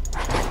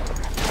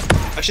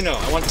 Actually, no,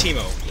 I want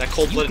Teemo, that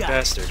cold-blooded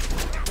bastard.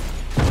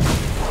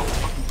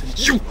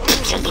 You.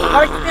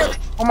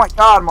 Oh my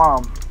god,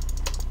 Mom.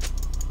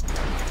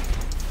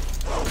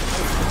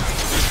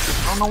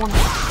 I don't know when.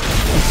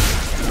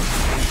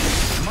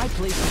 My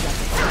place is at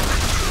the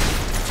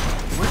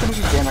Where's the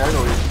music game? I don't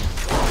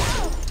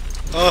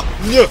know.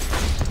 No.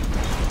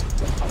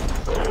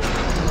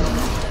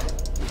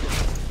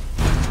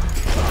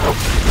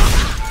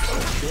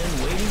 been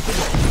waiting for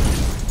that.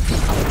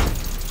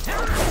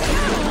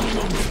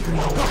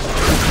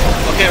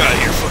 Okay, I'm out of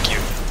here, fuck you.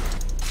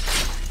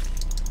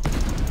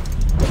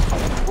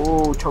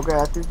 Ooh,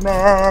 Cho'Gath is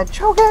mad.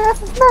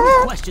 Cho'Gath is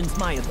mad. Questions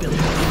my ability.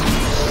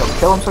 Yo,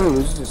 kill him so he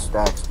loses his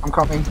stacks. I'm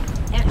coming.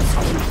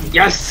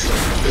 Yes.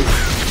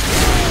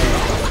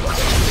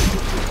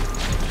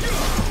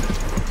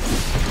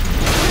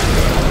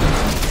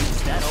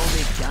 Is that all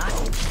they got?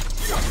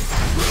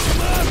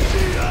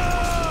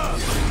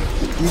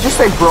 You just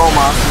say bro,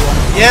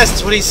 Mafia. Yes,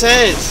 that's what he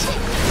says.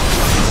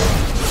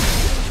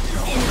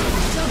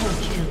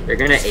 They're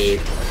gonna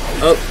ape.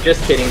 Oh,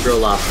 just kidding, bro,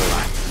 lost a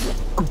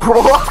lot.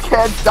 Bro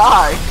can't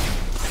die.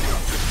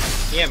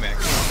 Yeah, man,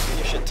 come on, get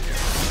your shit together.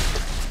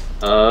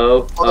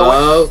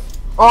 Oh,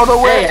 All the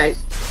way. Hey,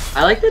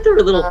 I like that there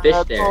were little fish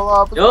there.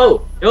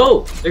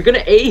 No, they're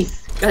gonna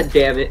ace. God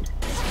damn it.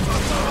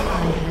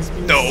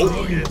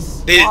 No,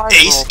 they didn't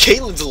ace.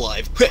 Caitlin's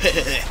alive.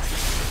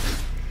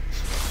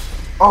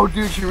 Oh,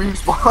 dude, she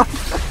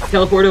respawned.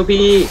 Teleport OP.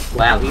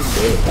 Wow, he's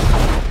dead.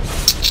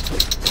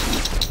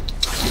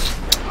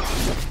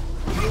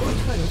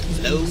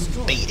 Low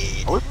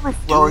baited. Are we really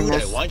throwing Dude,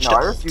 this? I want No, you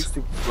I to- refuse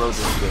to throw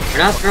this game. We're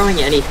not throwing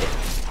anything.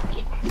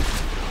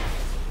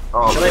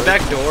 Oh, Should I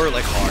backdoor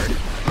like hard?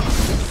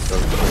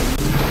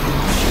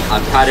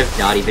 I'm kind of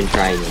not even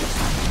trying it.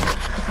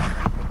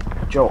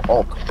 Joe,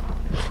 ult.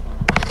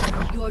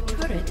 Your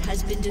turret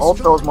has been Ult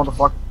those destroyed.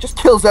 motherfuckers. Just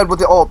kill Zed with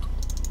the ult.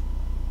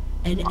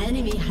 An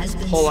enemy has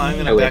been Hold on, I'm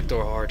slain. gonna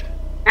backdoor hard.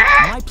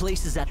 My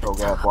place is at the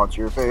Cho'Gath top. wants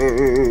your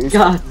face.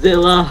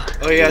 Godzilla.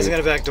 Oh, you guys are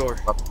gonna backdoor.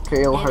 About to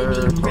kill her. Enemy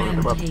Totally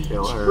about to rampage.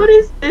 kill her. What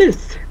is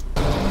this?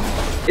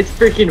 It's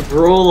freaking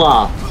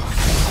Broloff.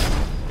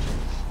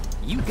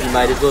 You You got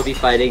might as well be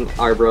fighting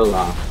our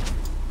Broloff.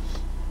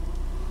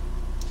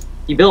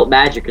 He built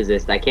magic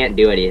resist. I can't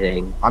do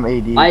anything. I'm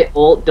AD. My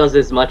ult does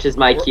as much as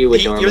my Q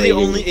would normally You're the do.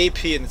 only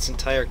AP in this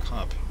entire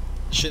comp.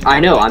 Shouldn't I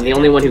know, be I'm the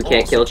only one who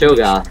can't kill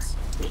Cho'Gath.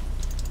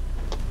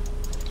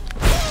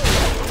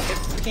 Get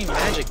fucking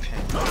magic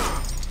pen.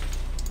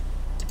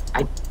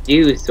 I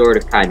do, sort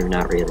of, kind of,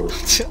 not really.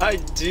 I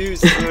do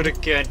sort of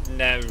get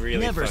not really.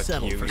 Never fuck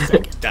settle you. for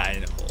second. Die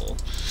in a hole.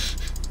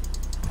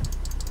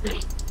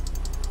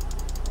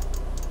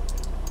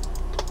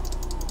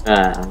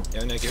 Yo,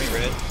 no, give me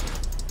red.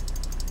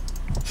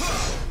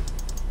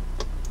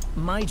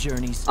 my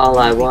journeys. All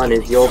I want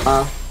is your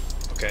power.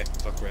 Okay,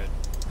 fuck red.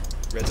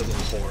 Red's a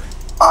little whore.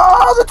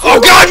 Oh, the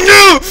Oh god,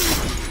 no!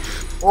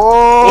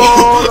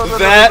 Oh, no,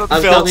 That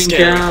I'm felt coming,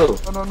 scary. Joe.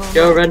 no.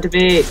 Joe, run to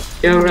me.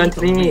 Joe, run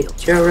to me.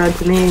 Joe, run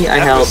to me. I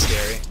That help. was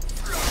scary.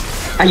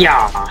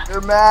 Hiya!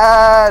 You're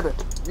mad.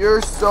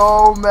 You're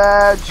so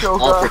mad, I'll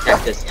Cho'Gath.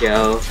 protect us,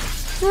 Joe.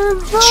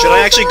 You're so Should I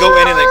actually go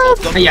in and like ult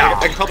them? Yeah.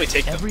 I can probably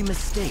take them. Every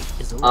mistake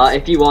is a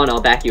If you want,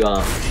 I'll back you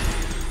up.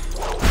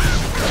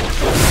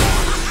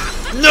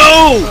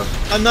 No!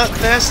 I'm not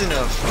fast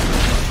enough.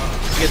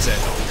 Get Zed.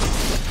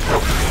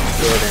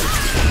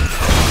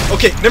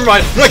 Okay, never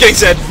mind. I'm not getting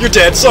Zed. You're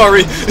dead.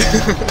 Sorry.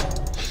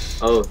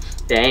 Oh,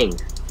 dang.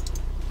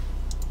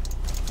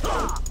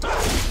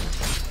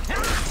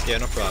 Yeah,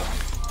 no problem.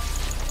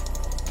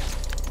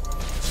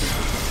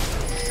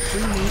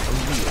 bring me a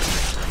real.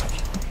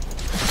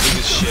 Big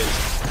as shit.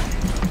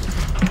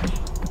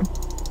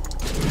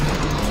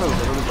 I'm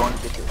literally going to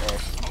get your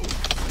ass.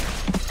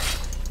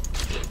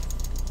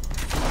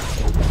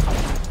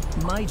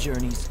 My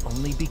journey's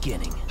only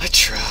beginning. I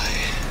try.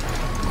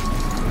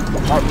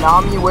 That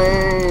Nami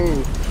way.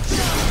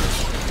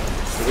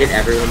 We hit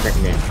everyone but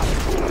Nick.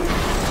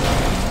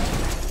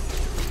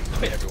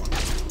 Wait, everyone.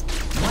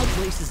 My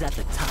place is at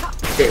the top.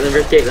 Caitlyn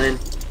vs. Caitlyn.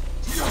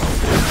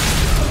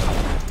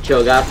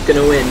 Cho'Gath's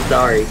gonna win,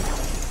 sorry.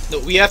 No,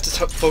 we have to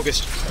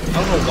focus. I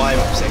don't know why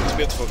I'm saying this.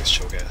 We have to focus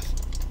Cho'Gath.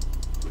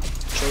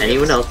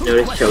 Anyone else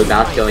notice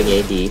Cho'Gath going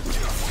AD?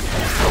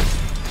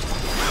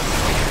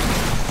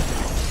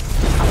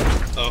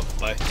 Oh,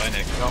 bye,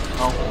 Nick.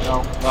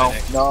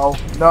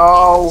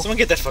 No. Someone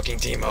get that fucking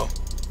Teemo.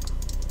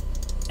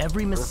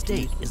 Every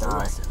mistake is a die.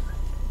 lesson.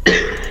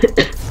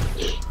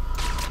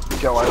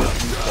 Joe, I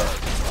refuse that.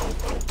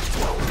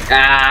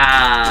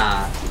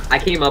 Ah! I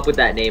came up with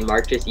that name.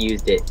 Mark just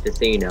used it, just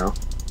so you know.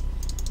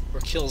 We're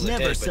kills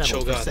Never ahead, but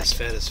settle for Cho'Gath is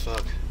second. fat as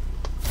fuck.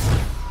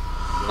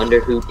 Wonder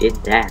who did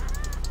that.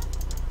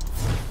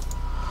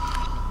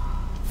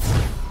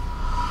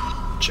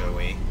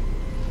 Joey.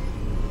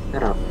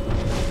 Shut up.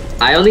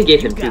 I only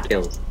gave him 2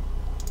 kills.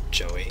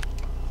 Joey.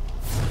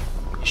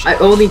 I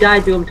only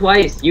died to him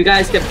twice. You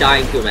guys kept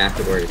dying to him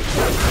afterwards.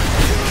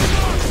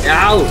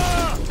 Ow!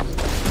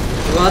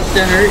 He wants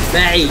to hurt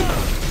me.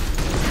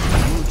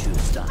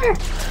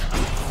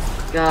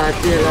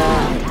 Godzilla.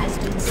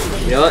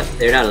 You know what?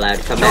 They're not allowed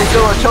to come back.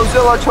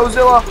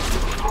 Chozilla!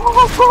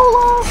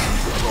 Oh,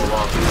 roll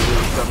off,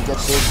 dude. Get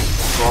this.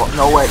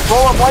 No way.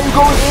 Roll off, why are you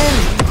going in?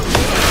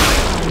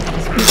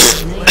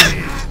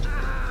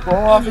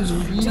 Roll off is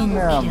feeding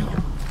them.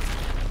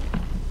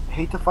 I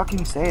hate to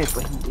fucking say it,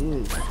 but he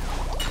is.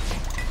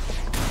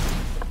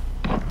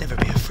 Never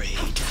be afraid.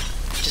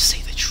 Just say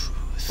the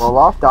truth.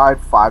 Roloff died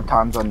 5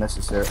 times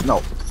unnecessarily. No,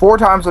 4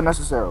 times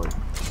unnecessarily.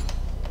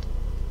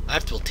 I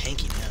have to build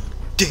tanky now.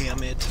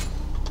 Damn it.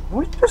 Can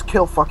we just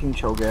kill fucking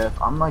Cho'Gath?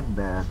 I'm like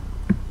bad.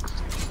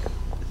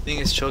 The thing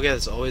is, Cho'Gath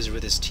is always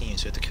with his team,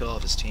 so you have to kill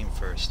off his team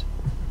first.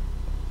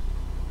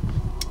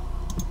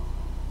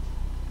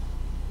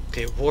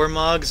 Okay,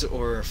 Warmogs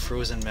or a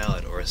Frozen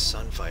Mallet or a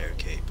Sunfire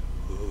Cape.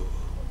 Ooh.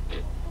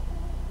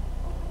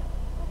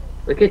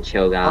 Look at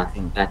Cho'Gath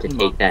about to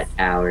take that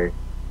tower.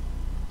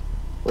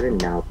 What a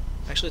nub.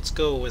 Actually, let's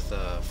go with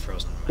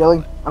Frozen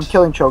Mallet. I'm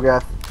killing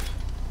Cho'Gath.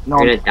 No,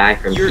 You're gonna die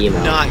from You're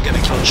chemo. not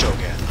gonna kill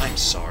Cho'Gath. I'm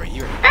sorry,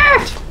 you're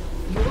not.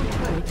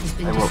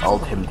 I will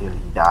ult him till he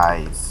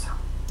dies.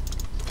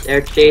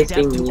 They're chasing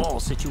Adapt to me. all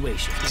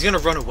situations. He's gonna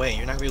run away.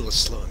 You're not gonna be able to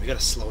slow him. You gotta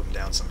slow him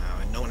down somehow,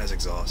 and no one has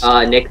exhaust.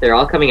 Nick, they're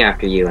all coming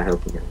after you. I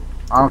hope you know.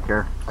 I don't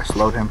care. I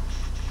slowed him.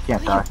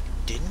 Can't die.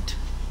 Didn't?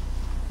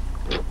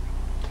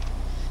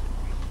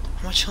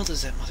 How much health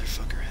does that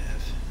motherfucker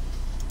have?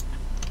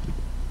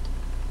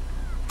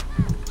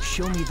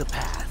 Show me the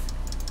path.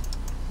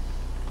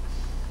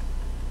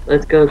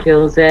 Let's go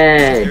kill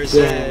Zed. There's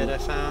Zed. I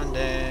found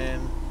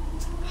him.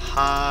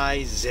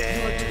 Hi,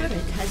 Zed.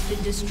 Has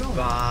been destroyed.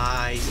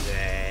 Bye,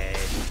 Zed.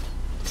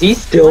 Is he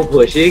still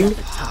pushing?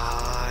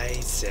 Hi,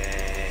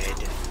 Zed.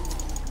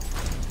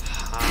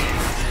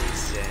 Hi,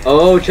 Zed.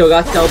 Oh,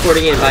 Cho'Gath's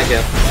teleporting in. Bye,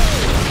 Joe.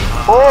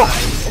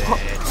 Oh!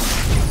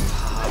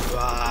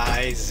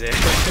 Bye, Zed.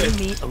 Bring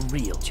me a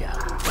real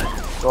challenge.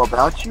 So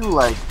about you,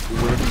 like,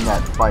 winning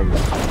that fight. Did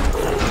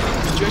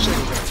you actually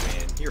win, man?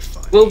 You're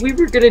fine. Well, we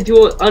were gonna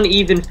do an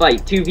uneven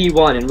fight,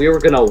 2v1, and we were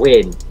gonna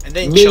win. And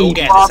then Me.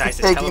 Cho'Gath Roloff decides is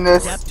to taking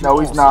teleport. this. Adapt No, to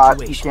he's all not. He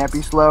situations. can't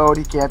be slowed.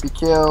 He can't be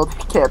killed.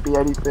 He can't be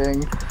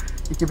anything.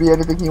 He can be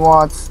anything he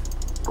wants.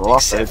 Roloff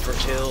Except is. for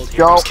killed.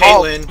 Here Go. comes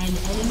Caitlyn. An enemy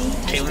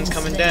has Caitlyn's been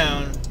coming slain.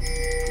 down.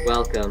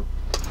 Welcome.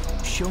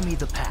 Show me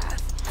the path.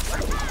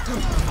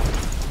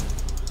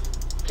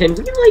 Can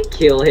we, like,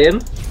 kill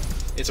him?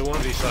 It's a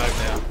 1v5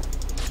 now.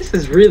 This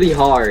is really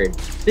hard.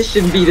 This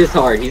shouldn't be this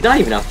hard. He's not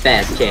even a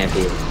fast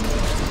champion.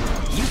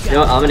 You know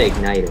what? I'm gonna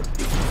ignite him.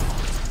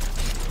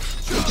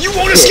 You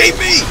won't escape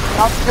me!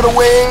 Not gonna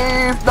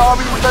wave.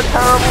 Nami with that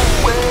terrible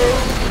wave.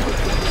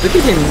 Look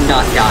at him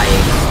not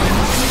dying.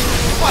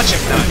 Watch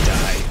him not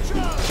die.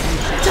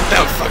 It's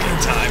about fucking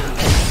time.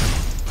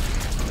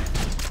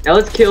 Now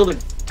let's kill the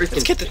freaking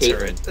Let's get the Caitlyn.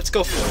 turret. Let's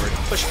go forward.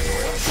 Push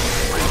forward.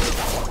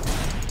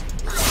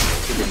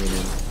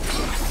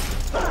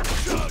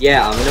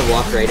 Yeah, I'm gonna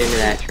walk right into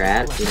that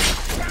trap.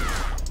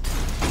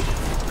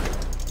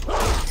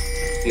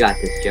 You got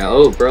this,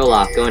 Joe. Oh,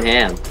 Broloff going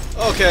ham.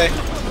 Okay.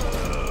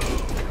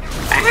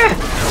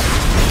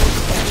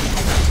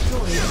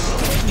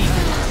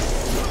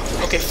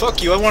 Okay,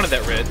 fuck you. I wanted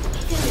that red.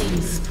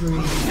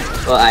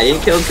 Well, I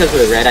didn't kill him because of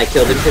the red. I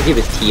killed him because he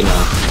was Teemo.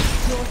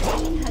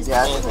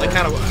 Yeah, Well, I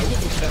kind of...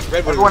 That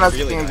red would everyone have has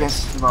been to really be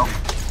nice. against Timo.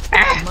 My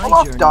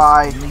Roloff journey's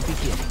died. only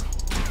beginning.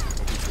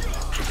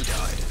 He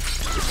died.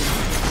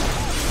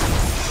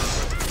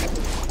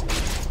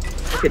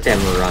 Look at them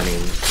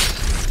running.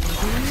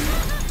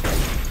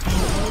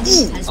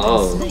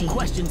 Oh.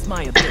 Questions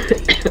my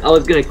ability. I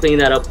was gonna clean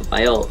that up with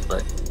my ult,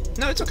 but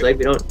No, it's okay. like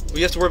we don't.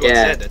 We have to worry about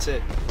Yeah. Zed, that's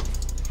it.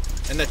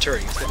 And that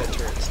turret. Let's get that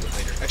turret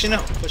later. Actually,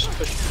 no. Push.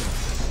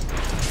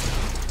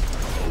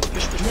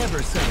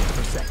 Never settle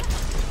for second.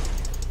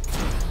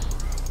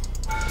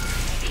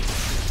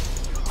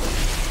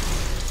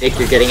 Nick,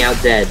 you're getting out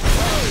dead.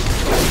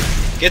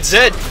 Get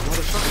Zed!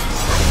 Motherfucker.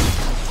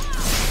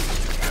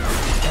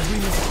 Every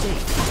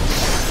mistake.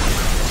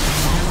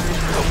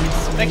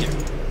 Thank you.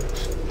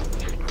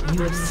 You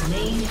have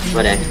slain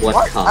What at what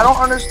What? cost? I don't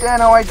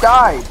understand how I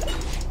died.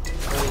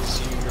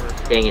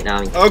 Dang it,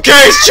 Nami.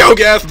 Okay, it's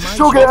Cho'Gath!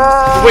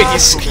 Cho'Gath! Wait,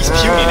 he's puny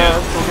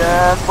now.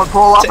 Cho'Gath. But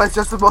Roloff has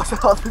just the most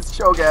health as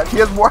Cho'Gath. He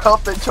has more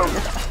health than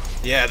Cho'Gath.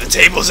 Yeah, the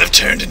tables have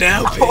turned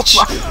now, Oh bitch.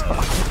 my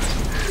god.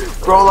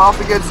 Roloff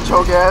against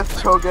Cho'Gath.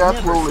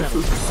 Cho'Gath will lose.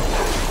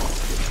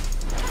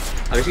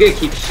 I'm just gonna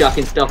keep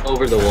shucking stuff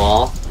over the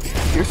wall.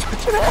 You're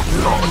such an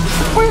asshole.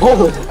 Wait,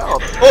 Oh.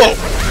 Oh,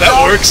 that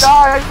works.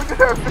 Die! Look at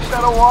her, fish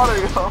out of water,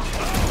 yo.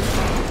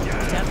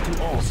 Adapt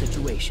to all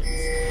situations.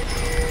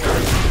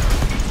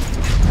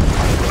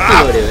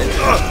 Timo doing?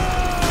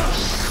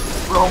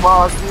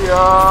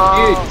 Romacia!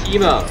 Dude,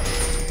 Timo.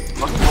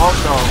 Oh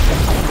no.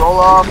 Roll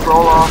off,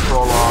 roll off,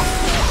 roll off.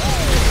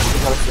 We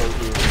gotta stay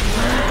here.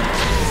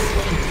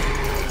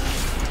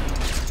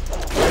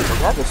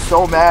 That is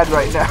so mad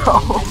right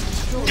now.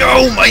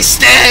 Yo, my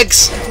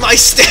stacks! My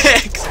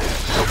stacks!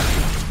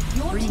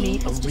 Bring me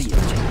a real.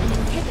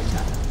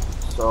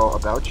 So,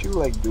 about you,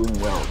 like, doing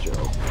well,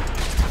 Joe.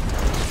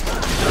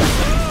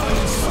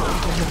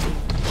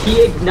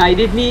 He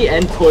ignited me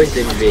and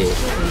poisoned me.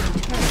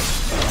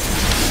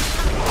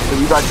 So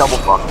you got double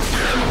fucked.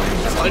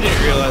 I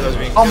didn't realize I was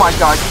being. Oh my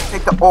god, you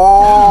take the.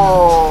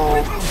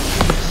 Oh!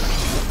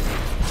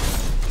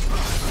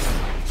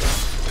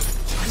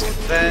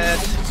 That.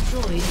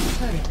 Destroyed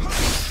turret.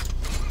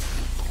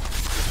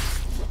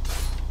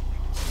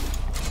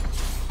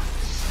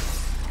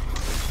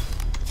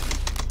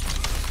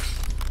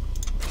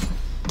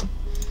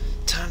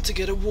 Time to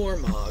get a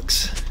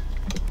Warmogs.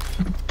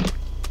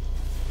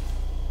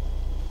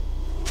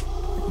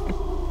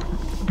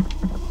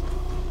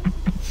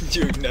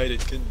 You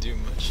ignited, couldn't do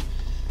much.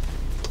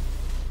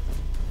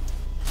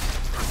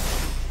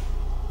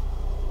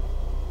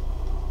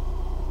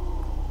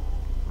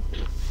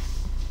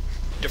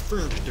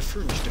 Deferred.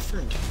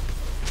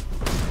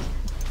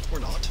 Or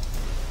not.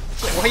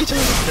 Why are you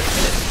telling me to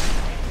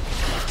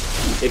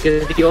defend?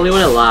 Because he's the only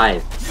one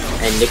alive,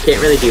 and Nick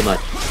can't really do much.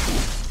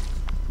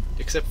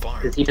 Except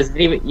farm. Because he doesn't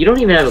even. You don't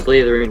even have a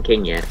Blade of the Rune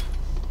King yet.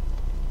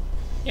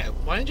 Yeah,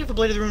 why didn't you have a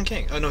Blade of the Rune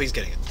King? Oh no, he's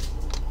getting it.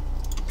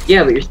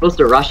 Yeah, but you're supposed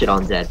to rush it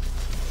on Zed.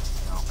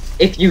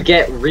 If you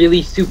get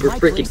really super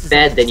freaking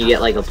fed, then you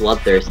get like a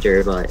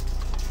Bloodthirster, but.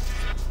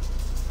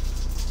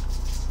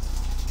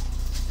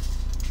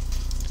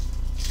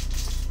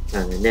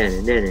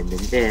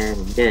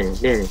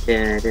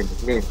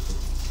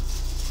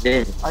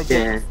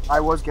 I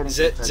was getting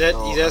Zed, fed, Zed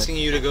so he's asking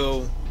you to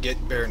go get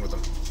Baron with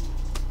him.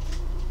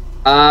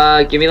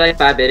 Give me like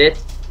 5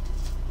 minutes.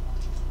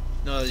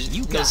 No,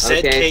 You no, got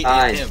Zed, okay, Kate,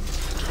 fine. and him.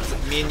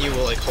 Me and you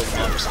will like hold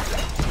him on or something.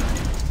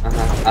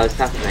 I was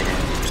talking right now.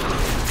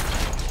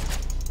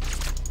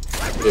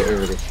 Get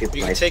rid of the super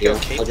You can life take steal.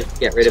 out Kate. I'll just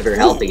get rid of her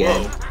health Ooh,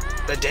 again.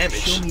 whoa. That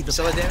damage. Show me the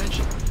Sell that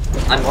damage?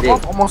 I'm Buff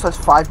big. almost has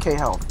 5k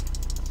health.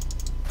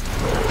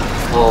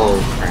 Oh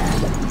crap.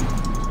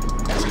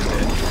 He's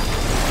dead.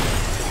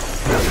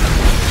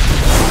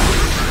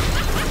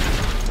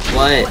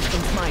 What?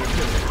 It's my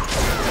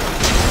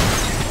ability.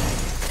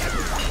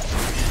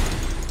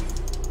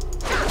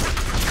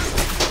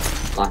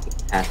 Blocking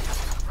path.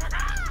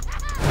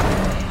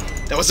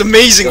 That was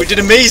amazing. We did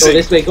Go amazing.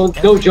 this way. Go,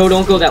 Joe.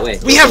 Don't go that way.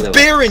 We Don't go have that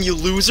way. Baron, you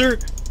loser.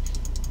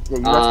 Yeah,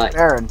 you left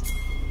Baron.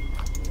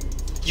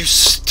 You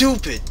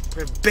stupid.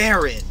 We're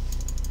Baron.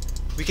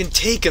 We can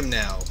take him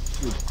now.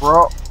 Dude,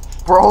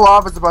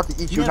 Brolov is about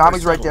to eat you. Never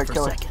Nami's right there,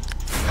 settle for kill him.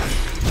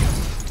 second.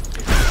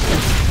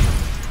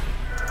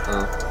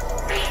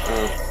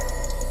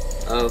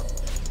 Oh.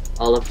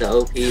 All of the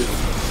OP.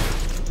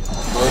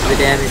 All of the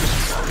damage.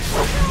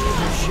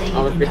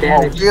 All of the Oh,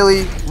 damage.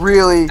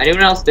 really?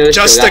 Anyone else knows?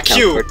 Just Joe a got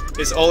Q teleported?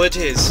 is all it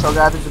is. So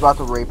Gavin's about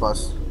to rape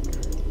us.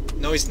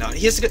 No, he's not.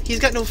 He's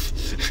got no.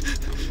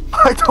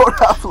 I don't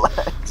have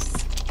legs.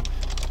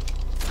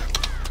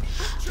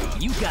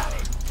 You got it.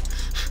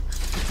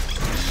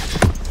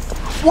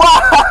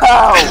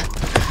 Wow!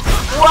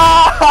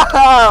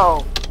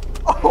 Wow!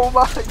 Oh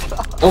my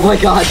god. Oh my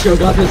god, Joe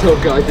got this. Oh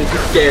god, this is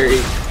scary.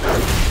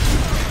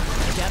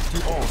 Adapt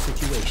to all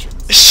situations.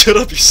 Shut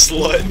up, you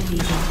slut.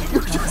 You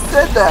just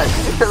said that.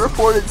 You get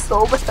reported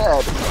so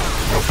bad.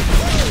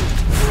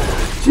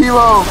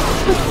 Timo!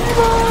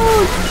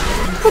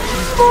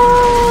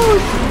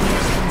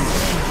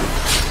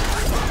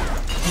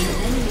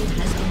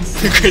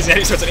 Crazy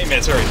Andy starts in 8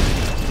 minutes, hurry.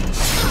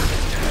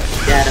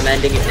 Dad, I'm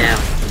ending it now.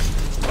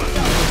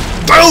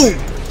 Boom!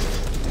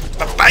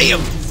 Bam!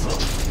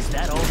 Is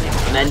that all they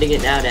I'm ending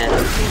it now, Dad.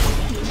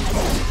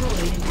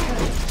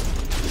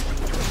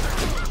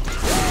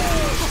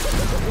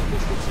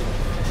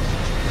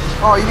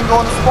 Oh, you didn't go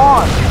on the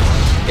spawn.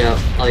 Yo,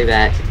 I'll be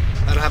back.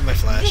 I don't have my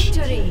flash.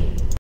 Victory.